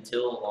hold them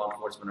until law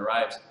enforcement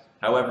arrives.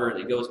 However,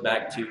 it goes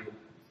back to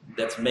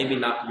that's maybe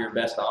not your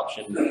best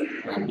option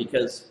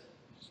because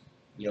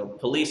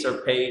police are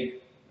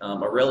paid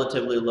a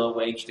relatively low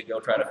wage to go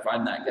try to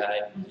find that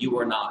guy. You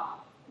are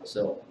not.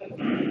 So,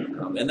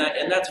 and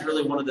that's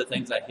really one of the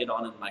things I hit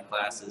on in my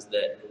class is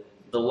that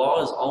the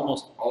law is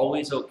almost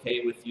always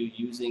okay with you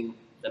using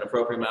an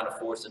appropriate amount of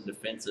force in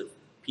defense of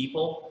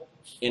people,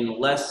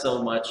 unless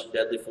so much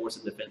deadly force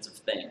in defense of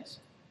things.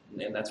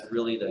 And that's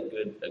really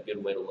a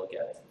good way to look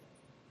at it.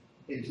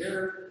 Is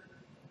there,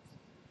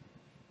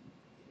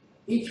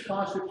 each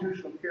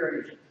constitutional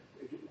carry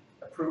is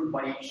approved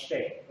by each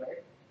state,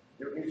 right?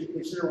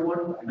 Is there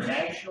one, a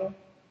national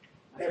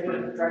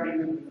effort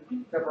trying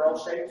to cover all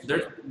states?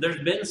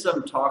 There's been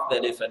some talk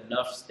that if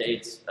enough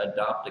states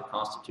adopt a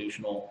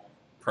constitutional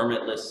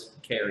permitless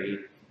carry,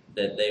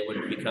 that they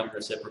would become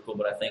reciprocal,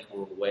 but I think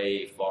we're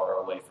way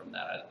far away from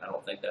that. I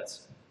don't think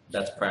that's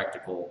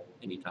practical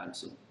anytime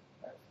soon.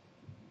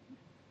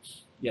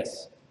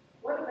 Yes?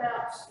 What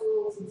about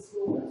schools and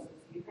school buses?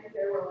 Do you think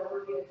there will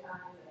ever be a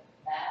time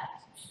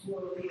that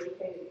will be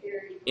okay to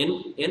carry?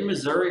 In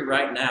Missouri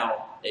right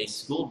now, a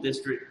school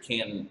district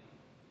can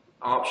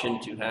option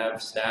to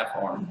have staff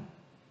armed.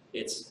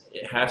 It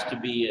has to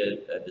be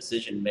a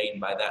decision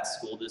made by that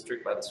school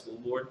district, by the school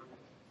board,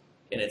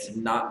 and it's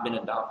not been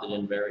adopted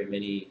in very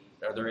many.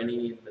 Are there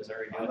any in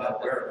Missouri doing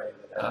that?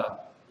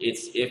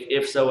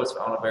 If so, it's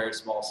on a very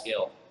small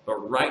scale.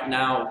 But right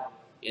now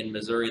in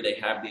Missouri, they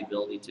have the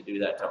ability to do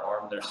that, to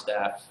arm their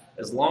staff,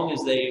 as long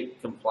as they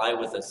comply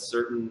with a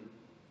certain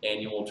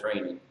annual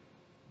training.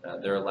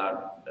 They're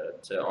allowed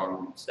to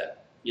arm staff.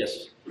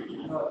 Yes. I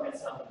know it may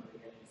sound like a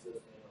beginning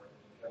system or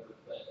whatever,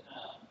 but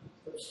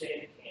for the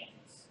state of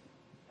Kansas,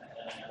 and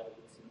I know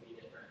it's going to be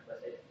different,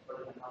 but they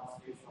put in a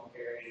constitutional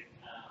carry,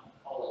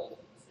 all of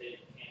the state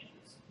of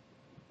Kansas.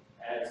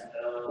 As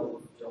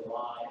of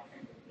July,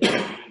 they're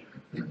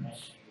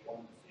actually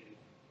going to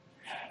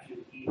have to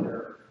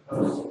either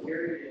post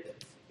security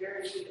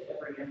to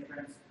every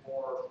entrance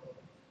or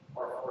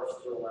are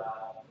forced to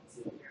allow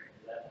concealed carry.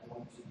 Is that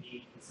going to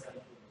be the same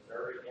for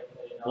Missouri if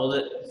they adopt Well,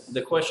 this?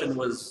 the question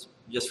was,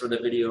 just for the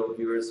video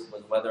viewers,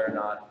 was whether or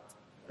not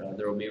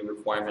there will be a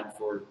requirement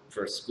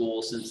for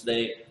school, since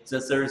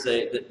there's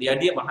the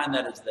idea behind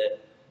that is that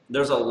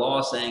there's a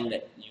law saying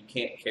that you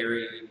can't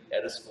carry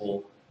at a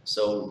school,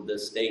 so the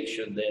state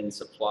should then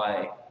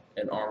supply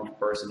an armed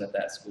person at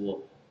that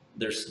school.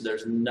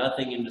 There's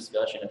nothing in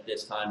discussion at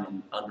this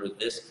time under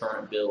this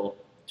current bill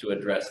to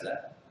address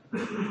that,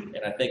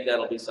 and I think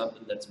that'll be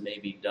something that's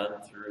maybe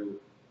done through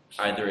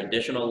either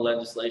additional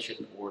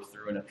legislation or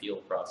through an appeal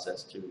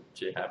process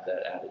to have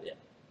that added in.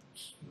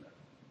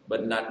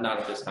 But not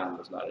at this time,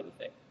 there's not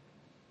anything.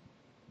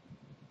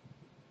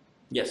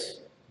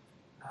 Yes?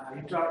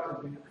 You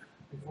talked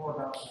before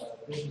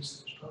about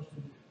businesses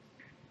posted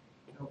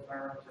no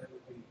firearms that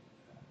would be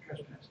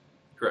trespassing.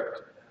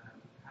 Correct.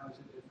 How is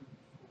it different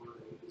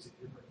is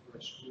it different for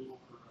a school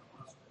or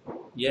a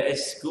hospital? Yeah, a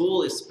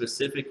school is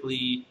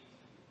specifically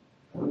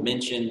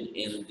mentioned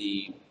in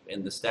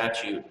the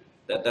statute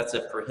that's a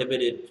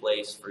prohibited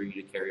place for you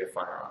to carry a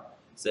firearm.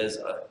 It says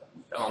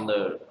on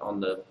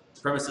the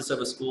premises of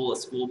a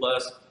school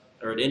bus,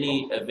 or at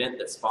any event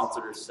that's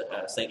sponsored or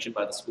sanctioned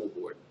by the school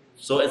board.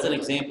 So as an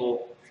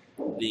example,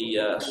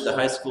 the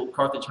high school,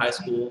 Carthage High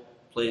School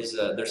plays,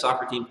 their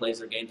soccer team plays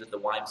their games at the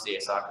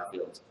YMCA soccer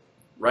fields.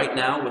 Right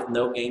now, with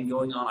no game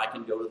going on, I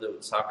can go to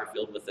the soccer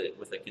field with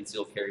a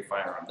concealed carry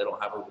firearm. They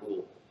don't have a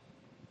rule.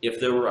 If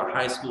there were a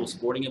high school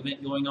sporting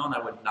event going on, I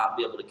would not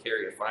be able to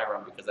carry a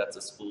firearm because that's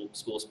a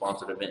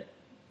school-sponsored event.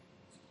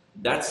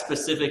 That's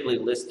specifically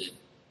listed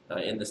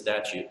in the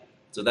statute.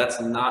 So that's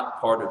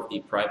not part of the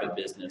private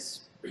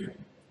business.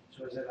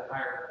 So is it a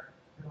higher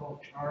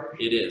criminal charge?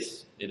 It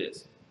is. It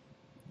is.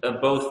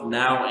 Both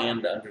now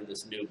and under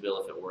this new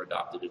bill, if it were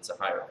adopted, it's a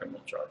higher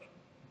criminal charge.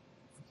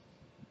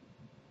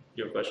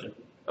 You have a question?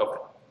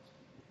 Okay.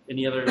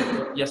 Any other?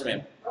 Yes,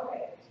 ma'am.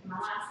 Okay, my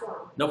last one.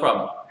 No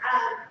problem.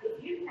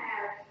 If you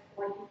have,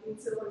 like, you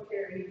can still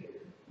carry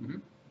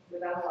here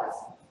without a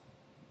license,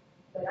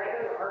 but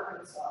I go to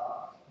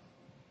Arkansas,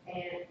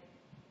 and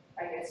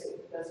I guess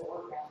it doesn't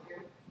work down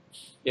here.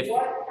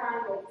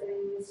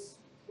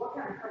 What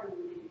kind of trouble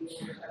would you be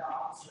in with an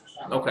officer?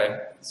 Okay.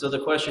 So the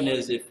question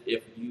is,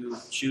 if you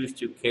choose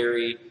to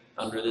carry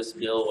under this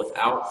bill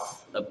without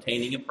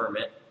obtaining a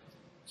permit,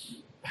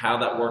 how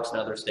that works in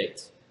other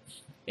states.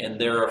 And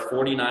there are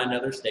 49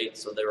 other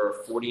states, so there are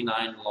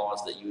 49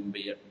 laws that you would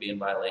be in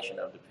violation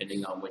of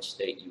depending on which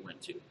state you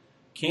went to.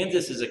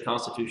 Kansas is a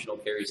constitutional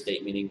carry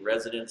state, meaning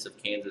residents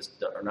of Kansas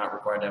are not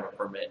required to have a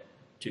permit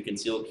to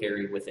conceal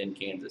carry within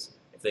Kansas.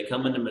 If they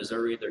come into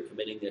Missouri, they're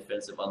committing the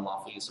offense of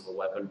unlawful use of a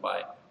weapon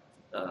by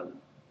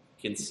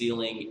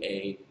concealing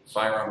a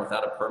firearm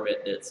without a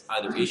permit that's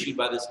either issued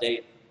by the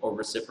state or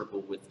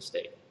reciprocal with the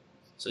state.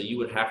 So you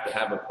would have to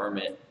have a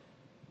permit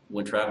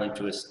when traveling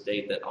to a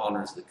state that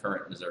honors the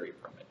current Missouri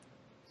permit.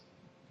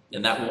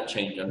 And that won't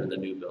change under the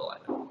new bill, I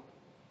know.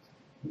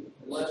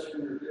 Unless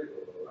you're in your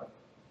vehicle, right?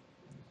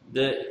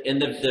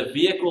 The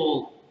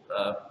vehicle,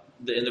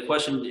 in the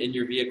question in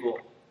your vehicle,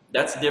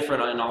 that's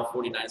different in all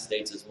 49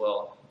 states as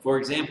well. For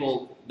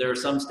example, there are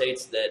some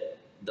states that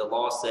the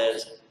law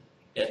says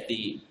at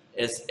the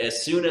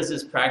as soon as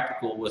is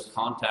practical with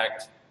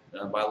contact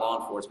by a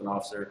law enforcement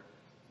officer,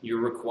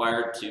 you're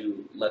required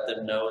to let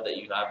them know that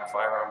you have a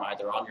firearm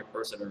either on your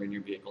person or in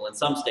your vehicle. In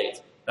some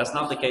states, that's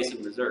not the case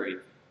in Missouri,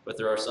 but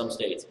there are some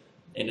states.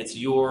 And it's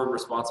your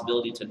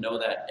responsibility to know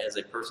that as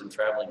a person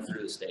traveling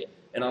through the state.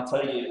 And I'll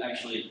tell you,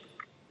 actually,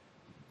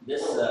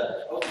 this,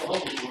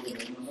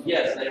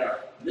 yes, they are.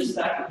 This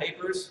stack of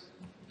papers,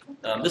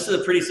 this is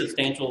a pretty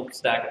substantial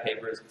stack of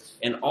papers.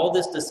 And all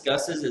this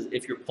discusses is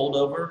if you're pulled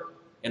over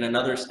in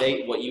another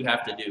state, what you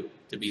have to do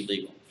to be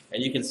legal.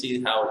 And you can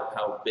see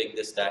how big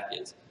this stack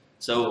is.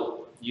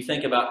 So you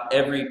think about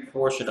every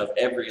portion of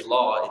every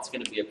law, it's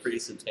going to be a pretty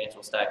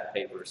substantial stack of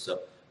papers.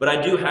 So, but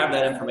I do have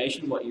that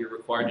information, what you're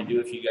required to do.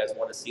 If you guys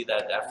want to see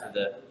that after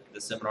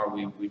the seminar,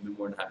 we'd be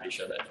more than happy to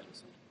show that to you.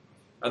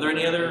 Are there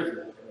any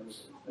other?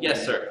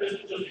 Yes, sir.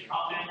 Just a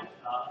comment.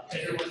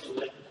 There was a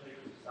legislature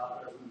in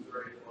Southwest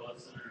Missouri, well,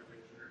 Senator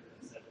Richard,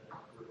 that said that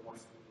we're going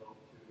to vote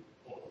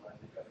to pull the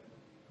government. So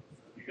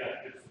you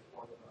got good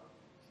support from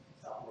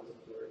Southwest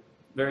Missouri.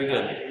 Very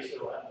good. I think we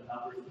still have the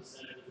numbers of the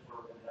Senate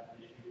for that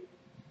issue.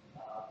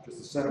 Because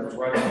the Senate was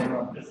right on the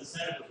number. Because the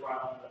Senate was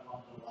right on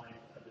the line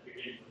at the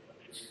beginning of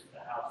the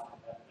House.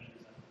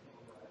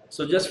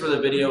 So just for the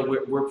video,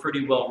 we're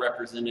pretty well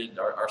represented.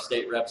 Our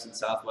state reps in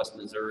Southwest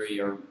Missouri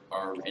are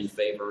in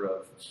favor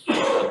of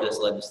this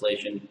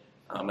legislation,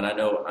 and I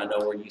know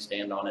where you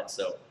stand on it.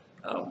 So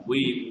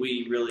we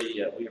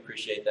really we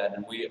appreciate that,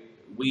 and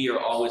we are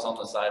always on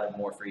the side of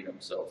more freedom.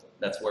 So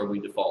that's where we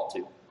default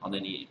to on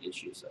any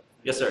issue. So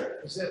yes,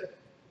 sir. Is that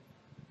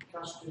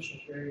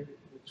constitutional carry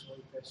which way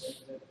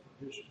that's that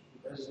provision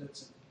for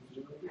residents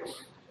in Missouri?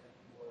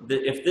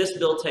 If this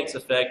bill takes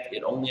effect,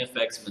 it only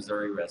affects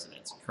Missouri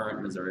residents,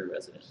 current Missouri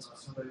residents.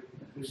 Somebody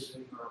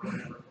visiting or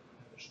whatever,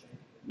 understand.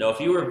 No, if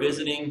you were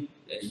visiting,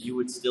 you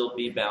would still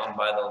be bound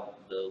by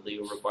the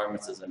legal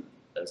requirements as an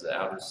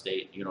out of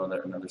state,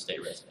 another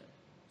state resident.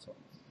 So,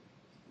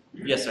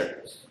 yes,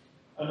 sir.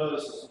 I know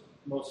this is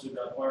mostly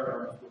about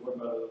firearms, but what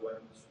about other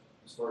weapons,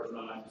 as far as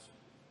knives?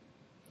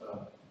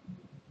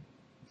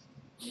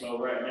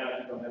 Right now,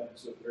 you don't have to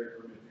conceal carry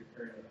permit if you're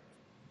carrying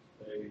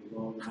a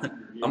long.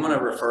 I'm going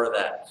to refer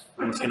that.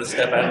 I'm just going to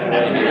step out of the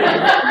way here.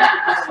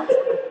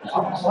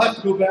 I'll have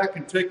to go back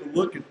and take a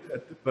look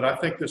but I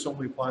think this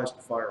only applies to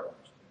firearms.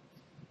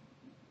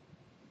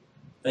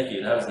 Thank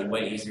you. That was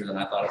way easier than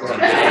I thought it was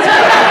going to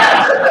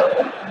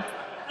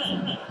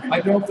be. I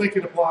don't think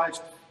it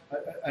applies,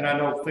 and I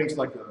know things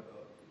like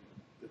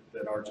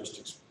that are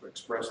just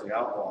expressly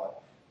outlawed,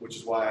 which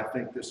is why I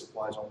think this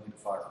applies only to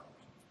firearms.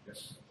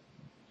 Yes.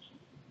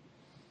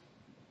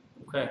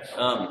 Okay.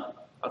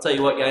 I'll tell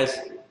you what, guys.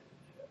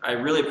 I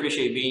really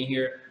appreciate you being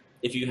here.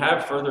 If you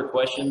have further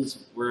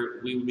questions,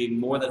 we would be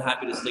more than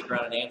happy to stick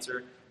around and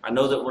answer. I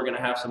know that we're going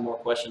to have some more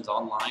questions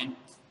online.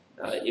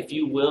 If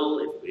you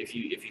will, if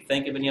you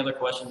think of any other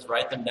questions,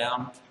 write them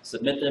down,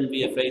 submit them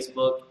via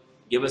Facebook,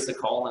 give us a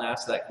call and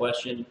ask that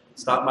question.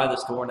 Stop by the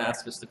store and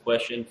ask us the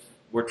question.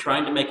 We're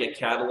trying to make a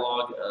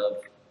catalog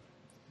of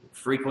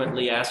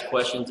frequently asked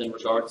questions in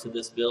regards to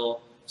this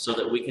bill so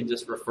that we can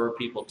just refer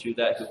people to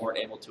that who weren't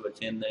able to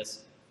attend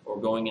this or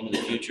going into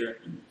the future.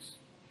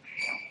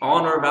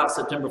 On or about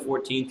September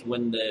 14th,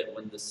 when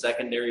the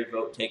secondary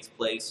vote takes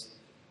place,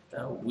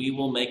 we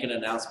will make an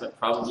announcement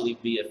probably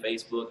via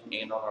Facebook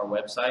and on our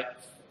website.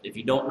 If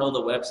you don't know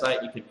the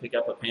website, you can pick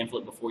up a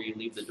pamphlet before you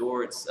leave the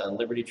door. It's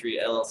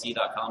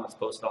libertytreellc.com. It's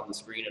posted on the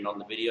screen and on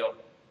the video.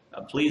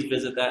 Please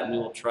visit that, and we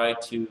will try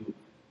to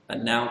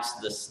announce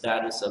the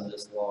status of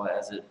this law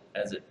as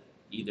it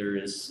either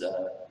is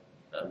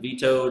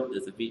vetoed,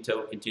 if the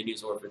veto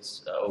continues, or if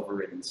it's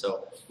overridden.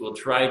 So we'll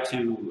try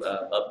to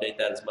update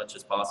that as much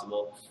as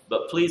possible.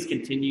 But please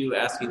continue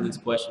asking these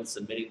questions,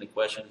 submitting the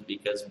questions,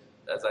 because,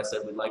 as I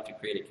said, we'd like to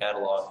create a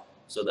catalog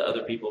so that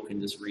other people can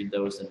just read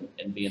those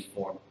and be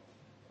informed.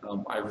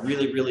 I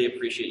really, really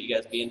appreciate you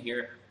guys being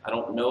here. I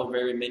don't know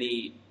very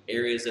many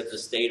areas of the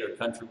state or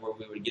country where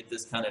we would get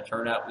this kind of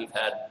turnout. We've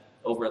had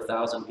over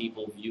 1,000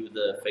 people view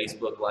the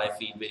Facebook live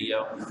feed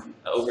video,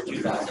 over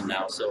 2,000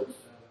 now. So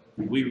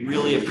we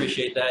really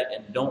appreciate that,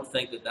 and don't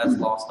think that that's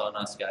lost on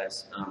us,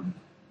 guys.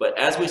 But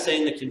as we say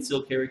in the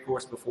Conceal Carry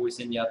course before we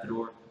send you out the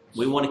door,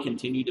 we want to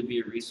continue to be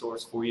a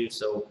resource for you.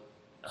 So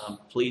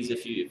please,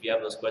 if you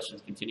have those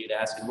questions, continue to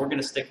ask. And we're going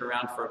to stick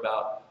around for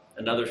about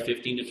another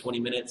 15 to 20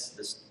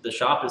 minutes. The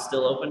shop is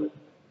still open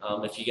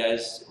if you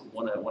guys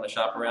want to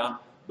shop around.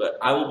 But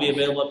I will be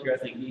available up here. I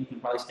think Dean can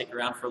probably stick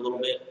around for a little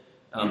bit.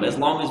 As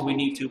long as we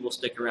need to, we'll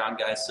stick around,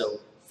 guys. So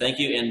thank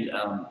you. And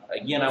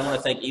again, I want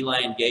to thank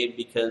Eli and Gabe,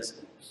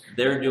 because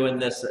they're doing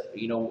this,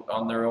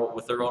 on their own,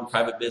 with their own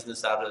private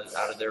business out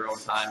of their own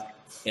time,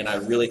 and I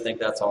really think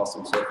that's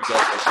awesome. So if you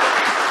guys are